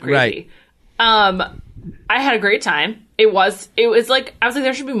 It's kind of crazy. Right. I had a great time. It was like, I was like,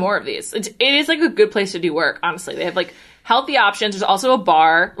 there should be more of these. It is like a good place to do work, honestly. They have like healthy options. There's also a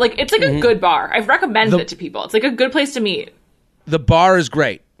bar. Like, it's like a good bar. I've recommended it to people. It's like a good place to meet. The bar is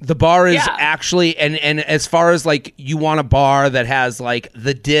great. The bar is actually, and as far as like you want a bar that has like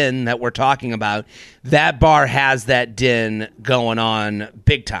the din that we're talking about, that bar has that din going on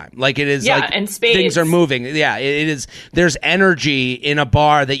big time. Like it is like and spades. Things are moving. Yeah, it is. There's energy in a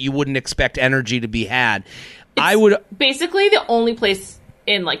bar that you wouldn't expect energy to be had. I would basically the only place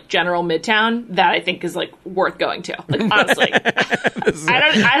in like general Midtown that I think is like worth going to. Like honestly,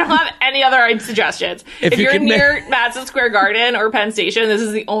 I don't have any other suggestions. If you're near Madison Square Garden or Penn Station, this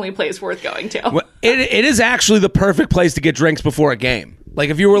is the only place worth going to. Well, it is actually the perfect place to get drinks before a game. Like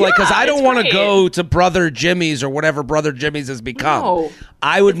if you were like, because I don't want to go to Brother Jimmy's or whatever Brother Jimmy's has become. No,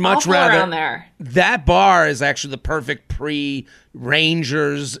 I would much rather around there. That bar is actually the perfect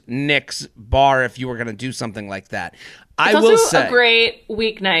pre-Rangers Knicks bar if you were going to do something like that. It's also a great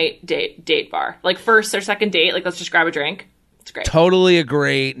weeknight date bar. Like first or second date, like let's just grab a drink. It's great. Totally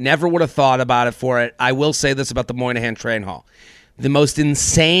agree. Never would have thought about it for it. I will say this about the Moynihan Train Hall. The most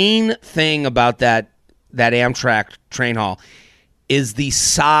insane thing about that Amtrak train hall is the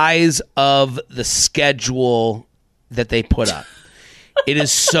size of the schedule that they put up. It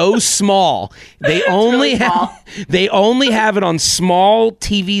is so small. They only have it on small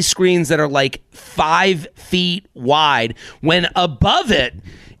TV screens that are like 5 feet wide, when above it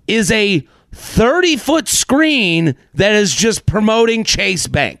is a 30-foot screen that is just promoting Chase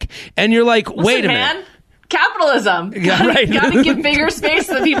Bank. And you're like, wait a minute. Man. Capitalism. Yeah, right. You gotta give bigger space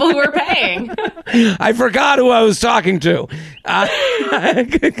to the people who are paying. I forgot who I was talking to.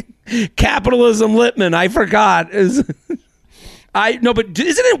 Capitalism Littman. I forgot. No, but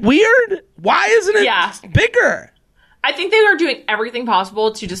isn't it weird? Why isn't it bigger? I think they are doing everything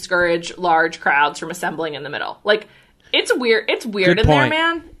possible to discourage large crowds from assembling in the middle. Like, it's weird. It's weird in there,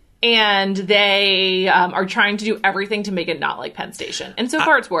 man. And they are trying to do everything to make it not like Penn Station. And so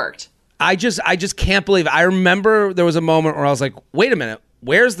far, it's worked. I just can't believe it. I remember there was a moment where I was like, wait a minute,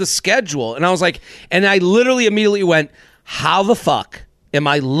 where's the schedule? And I was like, and I literally immediately went, how the fuck am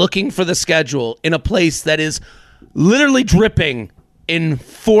I looking for the schedule in a place that is literally dripping in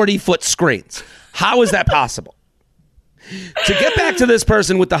 40-foot screens? How is that possible? To get back to this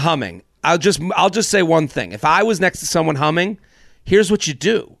person with the humming, I'll just say one thing. If I was next to someone humming, here's what you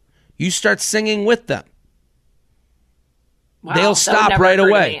do. You start singing with them. Wow, they'll stop right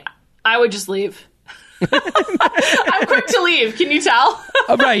away. I would just leave. I'm quick to leave. Can you tell?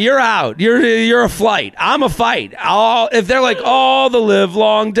 All right, you're out. You're a flight. I'm a fight. If they're like, oh, the live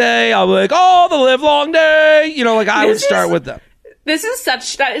long day, I'll be like, oh, the live long day. You know, like I would start with them. That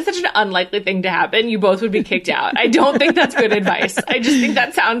is such an unlikely thing to happen. You both would be kicked out. I don't think that's good advice. I just think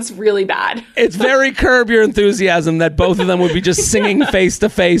that sounds really bad. It's very Curb Your Enthusiasm that both of them would be just singing face to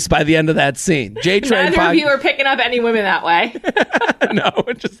face by the end of that scene. Neither of you are picking up any women that way. No,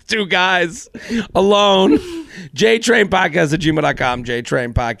 just two guys alone. JTrain Podcast at gmail.com.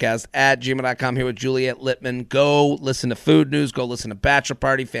 JTrain Podcast at gmail.com. Here with Juliet Littman. Go listen to Food News. Go listen to Bachelor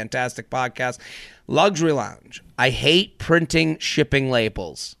Party. Fantastic podcast. Luxury Lounge. I hate printing shipping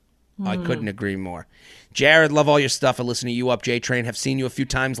labels. I couldn't agree more. Jared, love all your stuff. I listen to you up, J-Train. Have seen you a few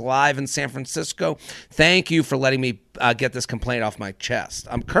times live in San Francisco. Thank you for letting me get this complaint off my chest.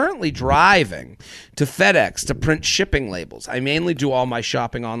 I'm currently driving to FedEx to print shipping labels. I mainly do all my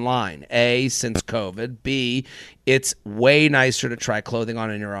shopping online. A, since COVID. B, it's way nicer to try clothing on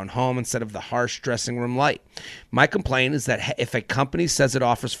in your own home instead of the harsh dressing room light. My complaint is that if a company says it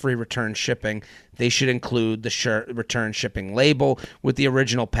offers free return shipping, they should include the return shipping label with the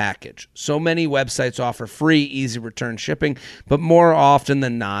original package. So many websites offer free, easy return shipping, but more often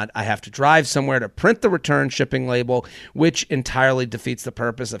than not, I have to drive somewhere to print the return shipping label, which entirely defeats the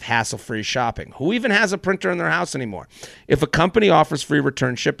purpose of hassle-free shopping. Who even has a printer in their house anymore? If a company offers free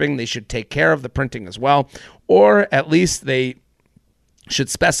return shipping, they should take care of the printing as well, or at least they should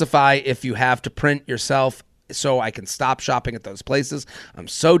specify if you have to print yourself so I can stop shopping at those places. I'm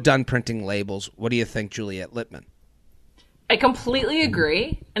so done printing labels. What do you think, Juliet Littman? I completely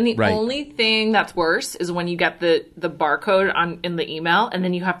agree. And the only thing that's worse is when you get the barcode in the email and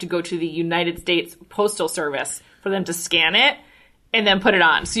then you have to go to the United States Postal Service for them to scan it and then put it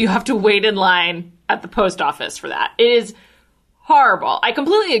on. So you have to wait in line at the post office for that. It is horrible. I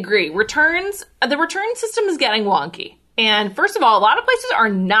completely agree. The return system is getting wonky. And first of all, a lot of places are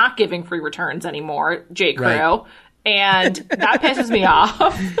not giving free returns anymore, J. Crew. Right. And that pisses me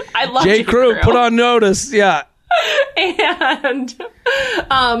off. I love J. Crew. Put on notice. Yeah. And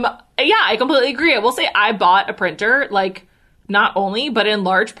yeah, I completely agree. I will say I bought a printer, like, not only, but in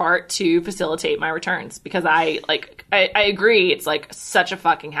large part to facilitate my returns, because I agree, it's like such a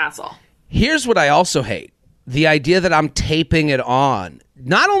fucking hassle. Here's what I also hate. The idea that I'm taping it on.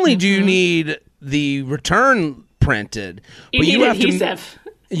 Not only do you need the return printed, but you need adhesive.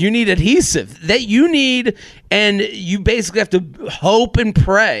 You need adhesive that you need, and you basically have to hope and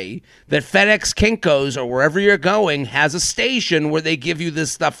pray that FedEx, Kinko's, or wherever you're going has a station where they give you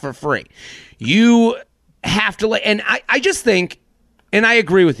this stuff for free. You have to, and I just think, and I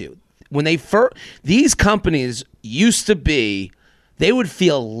agree with you, when these companies used to be, they would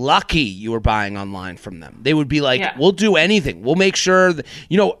feel lucky you were buying online from them. They would be like, we'll do anything. We'll make sure that,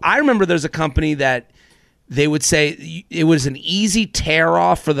 I remember there's a company that they would say it was an easy tear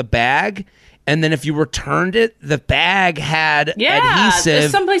off for the bag, and then if you returned it, the bag had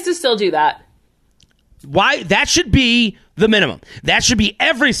adhesive. Some places still do that. Why? That should be the minimum. That should be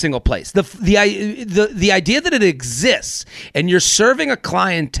every single place. The idea that it exists and you're serving a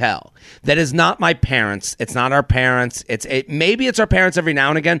clientele that is not my parents. It's not our parents. Maybe it's our parents every now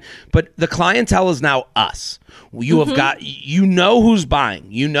and again, but the clientele is now us. You have got, who's buying.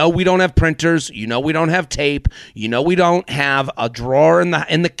 We don't have printers. We don't have tape. We don't have a drawer in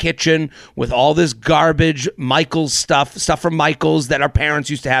the kitchen with all this garbage, Michael's stuff from Michael's that our parents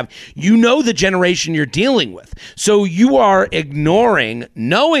used to have. The generation you're dealing with. So you are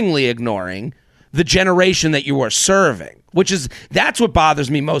knowingly ignoring the generation that you are serving, that's what bothers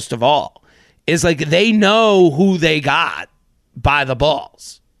me most of all, is like they know who they got by the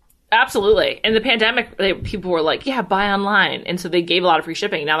balls. Absolutely. In the pandemic, people were like, yeah, buy online. And so they gave a lot of free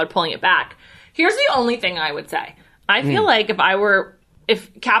shipping. Now they're pulling it back. Here's the only thing I would say. I feel like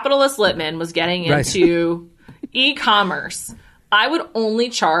if capitalist Littman was getting into e-commerce, I would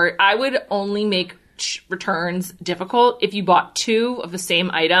only make returns difficult if you bought two of the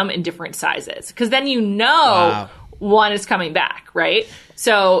same item in different sizes. Because then one is coming back, right?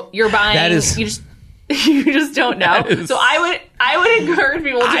 So you're buying, you just don't know. So I would encourage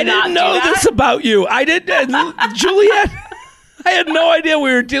people to not do that. I didn't know this about you. I didn't, Juliet. I had no idea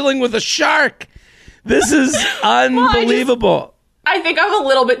we were dealing with a shark. This is unbelievable. I think I'm a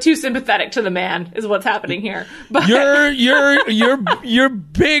little bit too sympathetic to the man, is what's happening here. But you're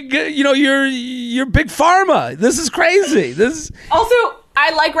big, you're big pharma. This is crazy. Also,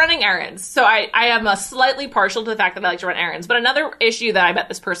 I like running errands, so I am slightly partial to the fact that I like to run errands. But another issue that I bet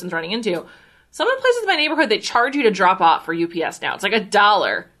this person's running into. Some of the places in my neighborhood, they charge you to drop off for UPS now. It's like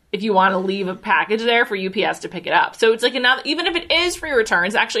 $1 if you want to leave a package there for UPS to pick it up. So it's like, even if it is free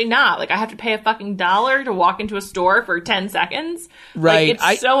returns, actually not. Like, I have to pay a fucking $1 to walk into a store for 10 seconds. Right.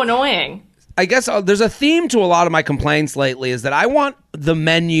 Like, it's so annoying. I guess there's a theme to a lot of my complaints lately is that I want the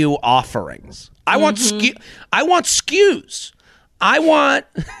menu offerings. I want SKUs. I want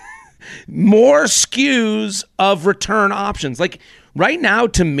more SKUs of return options. Like, right now,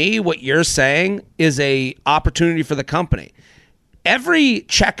 to me, what you're saying is a opportunity for the company. Every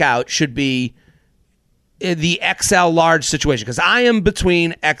checkout should be the XL large situation, because I am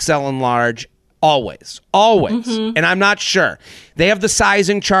between XL and large always. And I'm not sure. They have the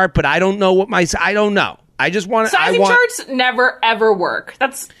sizing chart, but I don't know I don't know. I just want sizing charts never ever work.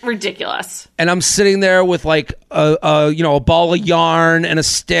 That's ridiculous. And I'm sitting there with like a ball of yarn and a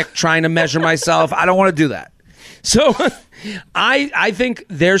stick trying to measure myself. I don't want to do that. So I think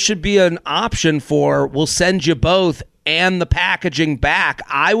there should be an option for we'll send you both and the packaging back.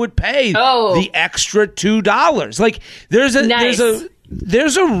 I would pay the extra $2. Like there's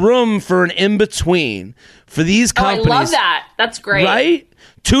a room for an in-between for these companies. I love that. That's great. Right?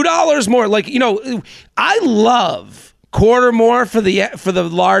 $2 more. Like, I love quarter more for the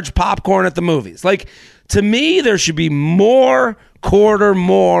large popcorn at the movies. Like, to me, there should be more quarter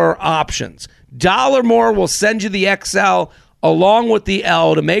more options. $1 more will send you the XL along with the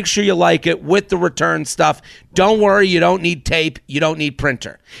L to make sure you like it with the return stuff. Don't worry, you don't need tape, you don't need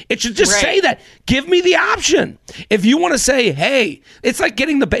printer. It should just say that. Give me the option. If you want to say, hey, it's like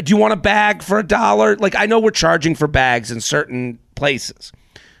getting do you want a bag for $1? Like, I know we're charging for bags in certain places.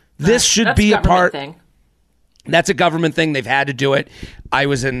 This should be a part. Thing. That's a government thing. They've had to do it. When I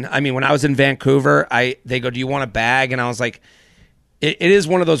was in Vancouver, they go, do you want a bag? And I was like, it is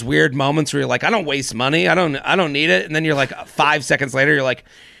one of those weird moments where you're like, I don't waste money. I don't need it. And then you're like 5 seconds later, you're like,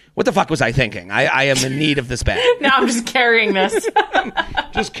 what the fuck was I thinking? I am in need of this bag. Now I'm just carrying this.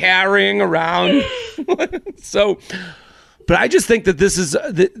 Just carrying around. So, but I just think that this is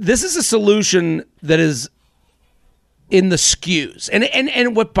a solution that is in the SKUs.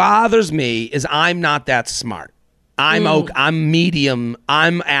 And what bothers me is I'm not that smart. I'm medium.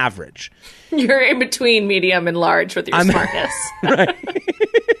 I'm average. You're in between medium and large with your smartness. Right.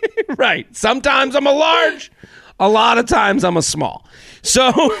 Right. Sometimes I'm a large. A lot of times I'm a small.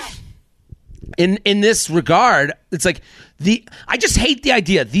 So in this regard, it's like I just hate the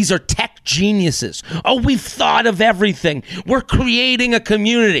idea. These are tech geniuses. Oh, we've thought of everything. We're creating a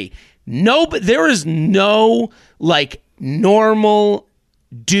community. No, but there is no like normal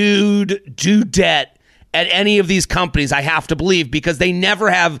dudette at any of these companies, I have to believe, because they never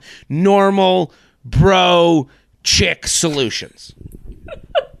have normal bro chick solutions.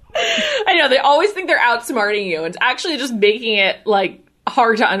 I know, they always think they're outsmarting you. It's actually just making it like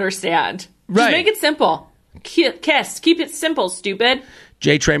hard to understand. Right. Just make it simple. Kiss. Keep it simple, stupid.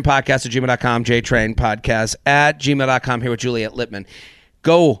 JTrainPodcast@gmail.com, JTrainPodcast@gmail.com, here with Juliet Littman.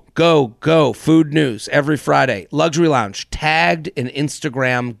 Go. Food news every Friday. Luxury Lounge, tagged in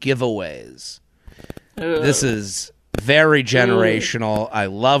Instagram giveaways. Ugh. This is very generational. I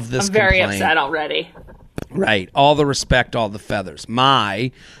love this I'm very complaint. upset already. Right. All the respect, all the feathers.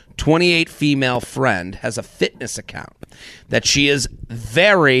 My 28 female friend has a fitness account that she is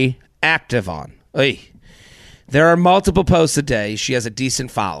very active on. Oy. There are multiple posts a day. She has a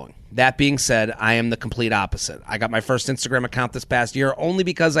decent following. That being said, I am the complete opposite. I got my first Instagram account this past year only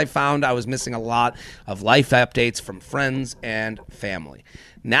because I found I was missing a lot of life updates from friends and family.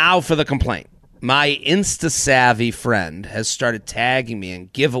 Now for the complaint. My Insta-savvy friend has started tagging me in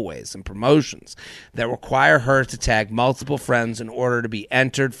giveaways and promotions that require her to tag multiple friends in order to be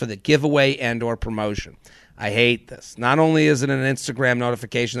entered for the giveaway and or promotion. I hate this. Not only is it an Instagram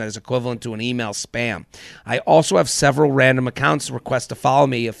notification that is equivalent to an email spam, I also have several random accounts request to follow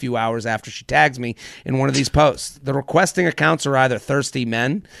me a few hours after she tags me in one of these posts. The requesting accounts are either thirsty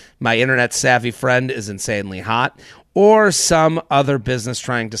men, my internet-savvy friend is insanely hot, or some other business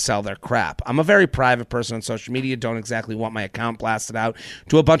trying to sell their crap. I'm a very private person on social media, don't exactly want my account blasted out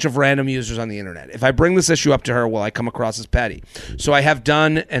to a bunch of random users on the internet. If I bring this issue up to her, will I come across as petty? So I have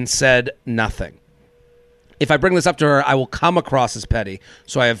done and said nothing. If I bring this up to her, I will come across as petty,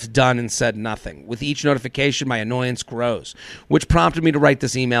 so I have done and said nothing. With each notification, my annoyance grows, which prompted me to write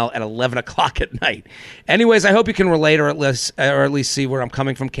this email at 11 o'clock at night. Anyways, I hope you can relate or at least see where I'm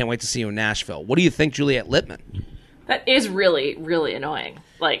coming from. Can't wait to see you in Nashville. What do you think, Juliet Littman? That is really, really annoying.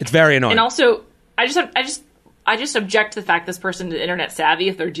 Like, it's very annoying. And also, I just object to the fact this person is internet savvy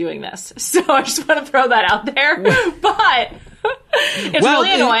if they're doing this. So I just want to throw that out there. But it's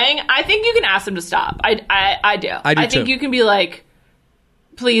really annoying. I think you can ask them to stop. I do. I think too. you can be like,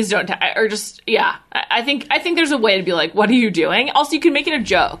 please don't, or just, yeah. I think there's a way to be like, what are you doing? Also, you can make it a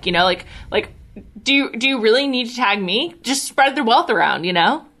joke, you know, like, do you really need to tag me? Just spread the wealth around, you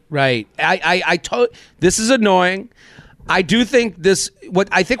know? Right. This is annoying. I do think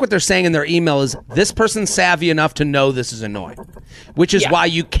what they're saying in their email is this person's savvy enough to know this is annoying, which is why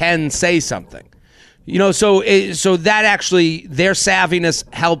you can say something. You know, so that actually their savviness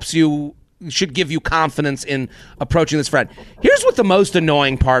should give you confidence in approaching this friend. Here's what the most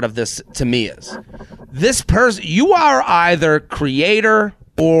annoying part of this to me is. This person, you are either creator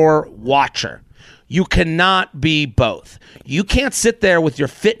or watcher. You cannot be both. You can't sit there with your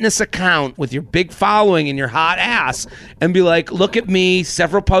fitness account, with your big following and your hot ass and be like, look at me,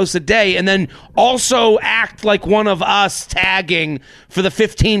 several posts a day, and then also act like one of us tagging for the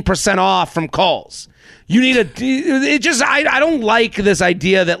 15% off from Kohl's. You need I don't like this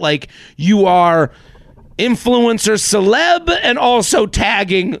idea that like you are influencer celeb and also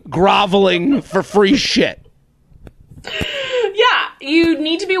tagging groveling for free shit. Yeah, you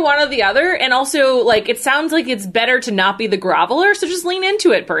need to be one or the other, and also, like, it sounds like it's better to not be the groveler, so just lean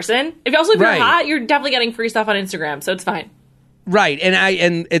into it, person. If you're hot, you're definitely getting free stuff on Instagram, so it's fine. Right,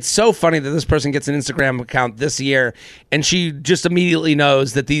 and it's so funny that this person gets an Instagram account this year, and she just immediately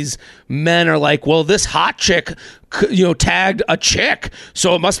knows that these men are like, well, this hot chick, you know, tagged a chick,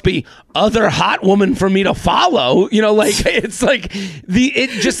 so it must be other hot woman for me to follow. You know, like it's like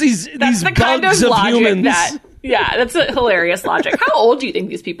these the bugs of humans. Yeah, that's a hilarious logic. How old do you think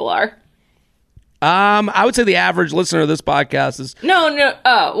these people are? I would say the average listener of this podcast is... No.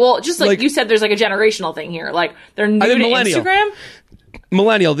 Oh, well, just like you said, there's like a generational thing here. Like, they're new to Instagram?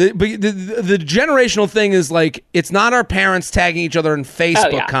 Millennial. The generational thing is like, it's not our parents tagging each other in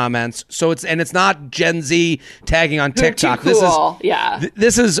Facebook comments. So it's not Gen Z tagging on TikTok. Too cool.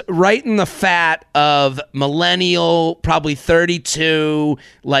 This is right in the fat of millennial, probably 32,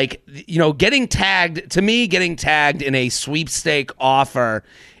 like, you know, getting tagged in a sweepstake offer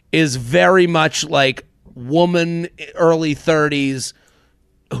is very much like woman early 30s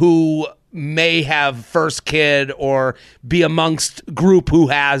who may have first kid or be amongst group who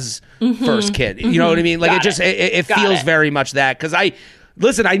has first kid. You know what I mean? Like it feels very much that, because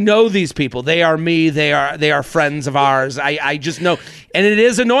I know these people. They are me. They are friends of ours. I just know. And it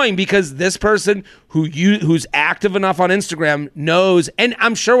is annoying because this person who's active enough on Instagram knows, and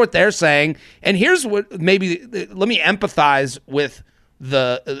I'm sure what they're saying. And here's what let me empathize with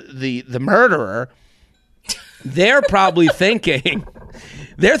the murderer. They're probably thinking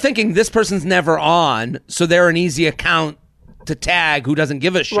this person's never on, so they're an easy account to tag who doesn't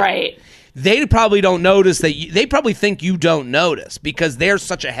give a shit. Right. They probably don't notice that. They probably think you don't notice because they're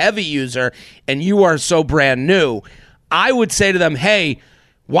such a heavy user and you are so brand new. I would say to them, hey,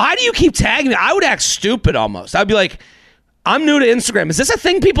 why do you keep tagging me? I would act stupid almost. I'd be like, I'm new to Instagram. Is this a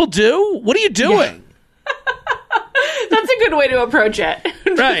thing people do? What are you doing? Yeah. That's a good way to approach it.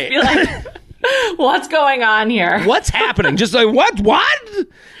 Right. Be like, what's going on here? What's happening? Just like, what?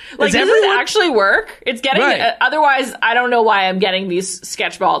 Like, does this actually work? It's getting, otherwise, I don't know why I'm getting these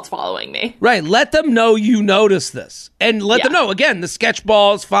sketch balls following me. Right. Let them know you notice this. And let them know, again, the sketch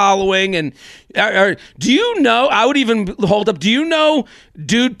balls following. And do you know, I would even hold up, do you know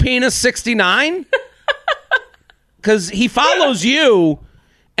Dude Penis 69? Because he follows you,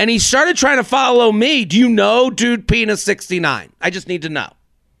 and he started trying to follow me. Do you know Dude Penis 69? I just need to know.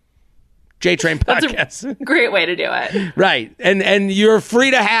 J-Train Podcast. That's a great way to do it. Right. And you're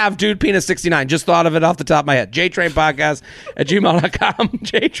free to have Dude Penis 69. Just thought of it off the top of my head. J-Train Podcast at gmail.com.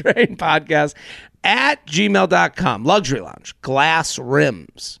 J-Train Podcast at gmail.com. Luxury Lounge. Glass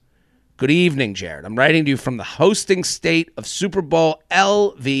rims. Good evening, Jared. I'm writing to you from the hosting state of Super Bowl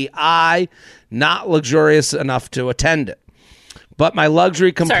LVI. Not luxurious enough to attend it. But my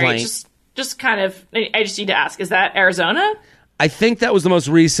luxury complaint... Sorry, just kind of... I just need to ask, is that Arizona? I think that was the most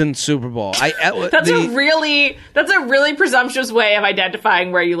recent Super Bowl. That's a really presumptuous way of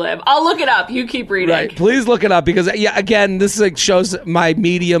identifying where you live. I'll look it up. You keep reading. Right. Please look it up because, again, this shows my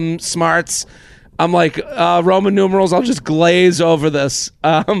medium smarts. I'm like, Roman numerals, I'll just glaze over this.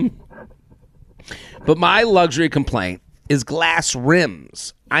 But my luxury complaint is glass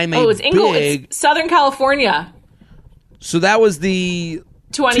rims. It's It's Southern California. So that was the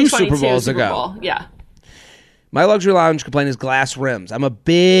 2022 Super Bowls Super ago. Bowl. Yeah. My luxury lounge complaint is glass rims. I'm a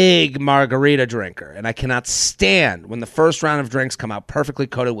big margarita drinker, and I cannot stand when the first round of drinks come out perfectly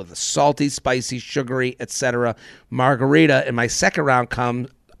coated with a salty, spicy, sugary, etc. margarita, and my second round comes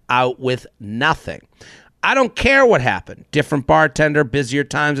out with nothing. I don't care what happened. Different bartender, busier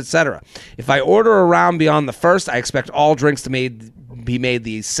times, etc. If I order a round beyond the first, I expect all drinks to be made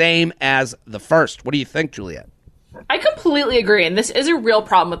the same as the first. What do you think, Juliet? I completely agree, and this is a real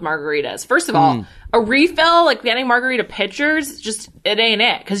problem with margaritas. First of all, a refill, like getting margarita pitchers, it ain't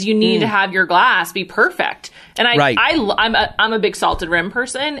it, because you need to have your glass be perfect. And I'm a big salted rim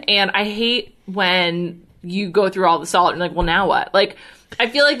person, and I hate when you go through all the salt and like, well, now what? Like, I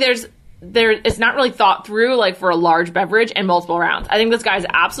feel like it's not really thought through, like for a large beverage and multiple rounds. I think this guy's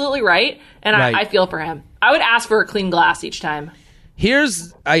absolutely right, and I feel for him. I would ask for a clean glass each time.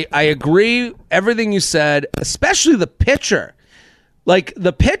 I agree everything you said, especially the pitcher. Like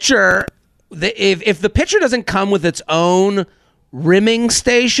the pitcher, if the pitcher doesn't come with its own rimming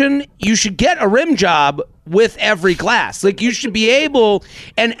station, you should get a rim job with every glass. Like you should be able,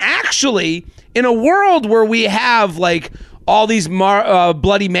 and actually in a world where we have like all these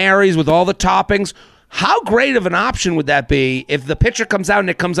Bloody Marys with all the toppings, how great of an option would that be if the pitcher comes out and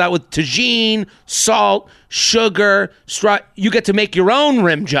it comes out with tagine, salt, sugar, straw? You get to make your own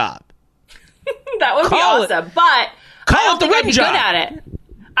rim job. That would be awesome. But I don't think I'd be good at it.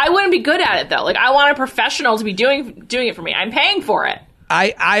 I wouldn't be good at it, though. Like, I want a professional to be doing it for me. I'm paying for it.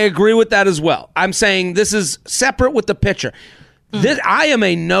 I agree with that as well. I'm saying this is separate with the pitcher. I am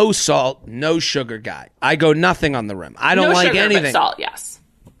a no salt, no sugar guy. I go nothing on the rim. I don't like anything. But salt, yes.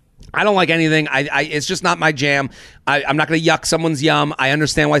 I don't like anything. It's just not my jam. I'm not going to yuck someone's yum. I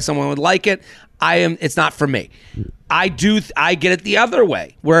understand why someone would like it. It's not for me. I get it the other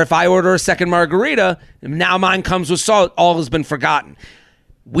way, where if I order a second margarita, now mine comes with salt. All has been forgotten.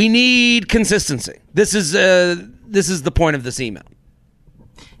 We need consistency. This is the point of this email.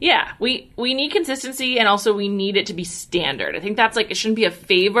 Yeah, we need consistency, and also we need it to be standard. I think that's like, it shouldn't be a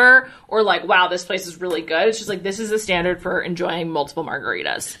favor or like, wow, this place is really good. It's just like, this is the standard for enjoying multiple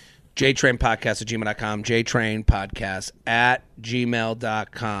margaritas. JTrainPodcast at gmail.com. JTrainPodcast at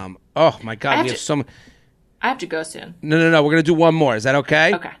gmail.com. Oh my God, we have so much. I have to go soon. No. We're going to do one more. Is that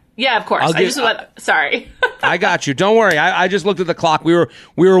okay? Okay. Yeah, of course. Sorry. I got you. Don't worry. I just looked at the clock. We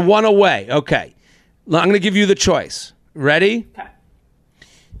were one away. Okay. I'm going to give you the choice. Ready? Okay.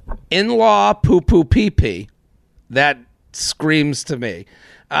 In-law poo-poo pee-pee. That screams to me.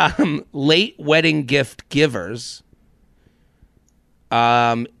 Late wedding gift givers.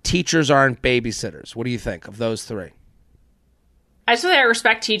 Teachers aren't babysitters. What do you think of those three? I just say I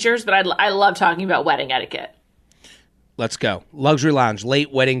respect teachers, but I love talking about wedding etiquette. Let's go. Luxury Lounge,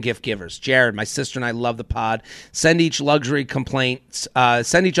 late wedding gift givers. Jared, my sister and I love the pod. Send each other luxury complaints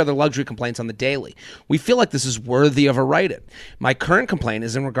on the daily. We feel like this is worthy of a write-in. My current complaint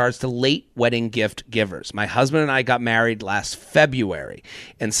is in regards to late wedding gift givers. My husband and I got married last February,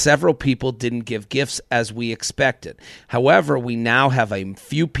 and several people didn't give gifts as we expected. However, we now have a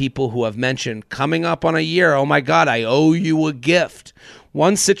few people who have mentioned, coming up on a year, oh my God, I owe you a gift.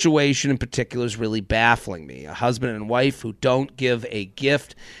 One situation in particular is really baffling me. A husband and wife who don't give a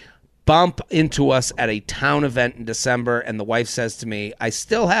gift bump into us at a town event in December, and the wife says to me, I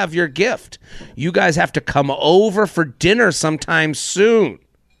still have your gift. You guys have to come over for dinner sometime soon.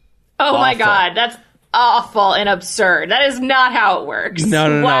 Oh, my God. That's awful and absurd. That is not how it works.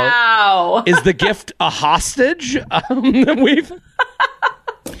 No. Wow. Is the gift a hostage?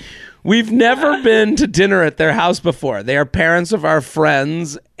 We've never been to dinner at their house before. They are parents of our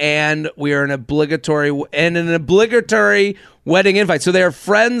friends, and we are an obligatory wedding invite. So they are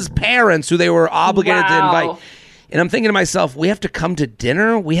friends' parents who they were obligated to invite. And I'm thinking to myself, we have to come to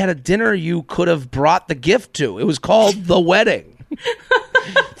dinner? We had a dinner you could have brought the gift to. It was called the wedding.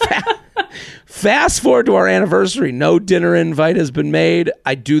 Fast forward to our anniversary. No dinner invite has been made.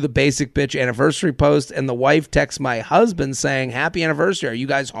 I do the basic bitch anniversary post, and the wife texts my husband saying, happy anniversary. Are you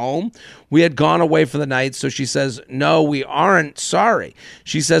guys home? We had gone away for the night, so she says, no, we aren't. Sorry.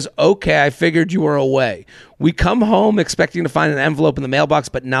 She says, okay, I figured you were away. We come home expecting to find an envelope in the mailbox,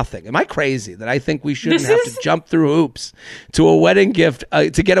 but nothing. Am I crazy that I think we shouldn't have to jump through hoops to a wedding gift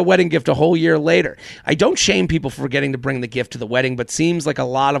to get a wedding gift a whole year later? I don't shame people for forgetting to bring the gift to the wedding, but seems like a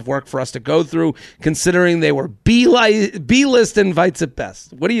lot of work for us to go through, considering they were B-list invites at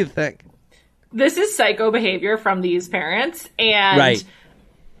best. What do you think? This is psycho behavior from these parents, and right.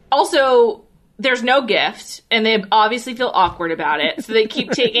 Also, there's no gift, and they obviously feel awkward about it. So they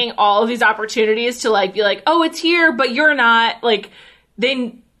keep taking all of these opportunities to like be like, "Oh, it's here, but you're not." Like,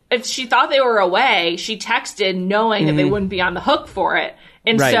 if she thought they were away, she texted knowing that they wouldn't be on the hook for it,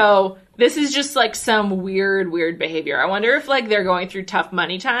 and so this is just like some weird behavior. I wonder if like they're going through tough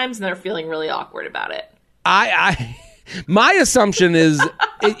money times and they're feeling really awkward about it. My assumption is.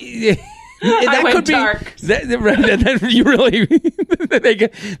 That could be dark. You really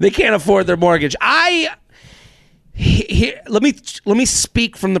they can't afford their mortgage. Let me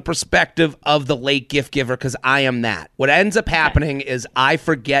speak from the perspective of the late gift giver, because I am that. What ends up happening is I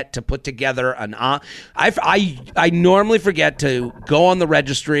forget to put together I normally forget to go on the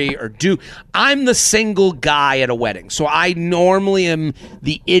registry or I'm the single guy at a wedding, so I normally am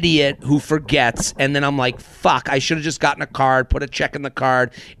the idiot who forgets, and then I'm like, fuck, I should have just gotten a card, put a check in the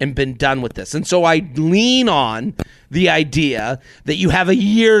card, and been done with this. And so I lean on the idea that you have a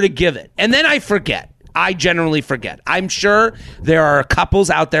year to give it, and then I forget. I generally forget. I'm sure there are couples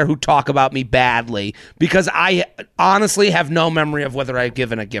out there who talk about me badly because I honestly have no memory of whether I've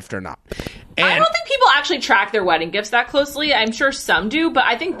given a gift or not. And I don't think people actually track their wedding gifts that closely. I'm sure some do, but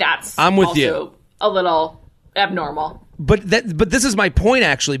I think that's I'm with also you. A little abnormal. But this is my point,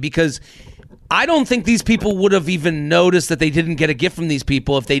 actually, because I don't think these people would have even noticed that they didn't get a gift from these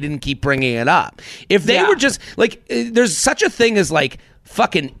people if they didn't keep bringing it up. If they were just like, there's such a thing as like,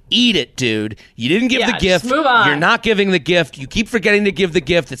 fucking eat it, dude. You didn't give the gift. Move on. You're not giving the gift. You keep forgetting to give the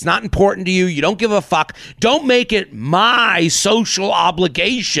gift. It's not important to you. You don't give a fuck. Don't make it my social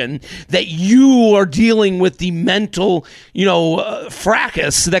obligation that you are dealing with the mental,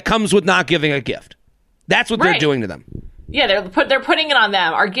 fracas that comes with not giving a gift. That's what they're doing to them. Yeah, they're putting it on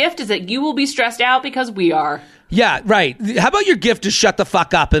them. Our gift is that you will be stressed out because we are. Yeah, right. How about your gift is shut the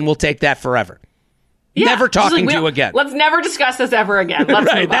fuck up and we'll take that forever? Yeah, never talking to you again. Let's never discuss this ever again.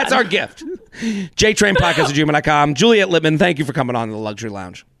 Right, that's our gift. JTrainPodcast@gmail.com. Juliet Littman, thank you for coming on to the Luxury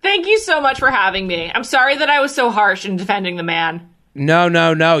Lounge. Thank you so much for having me. I'm sorry that I was so harsh in defending the man.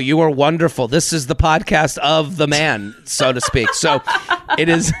 No. You are wonderful. This is the podcast of the man, so to speak. So it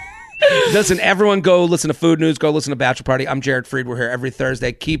is. Listen, everyone go listen to Food News. Go listen to Bachelor Party. I'm Jared Freed. We're here every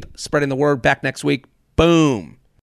Thursday. Keep spreading the word. Back next week. Boom.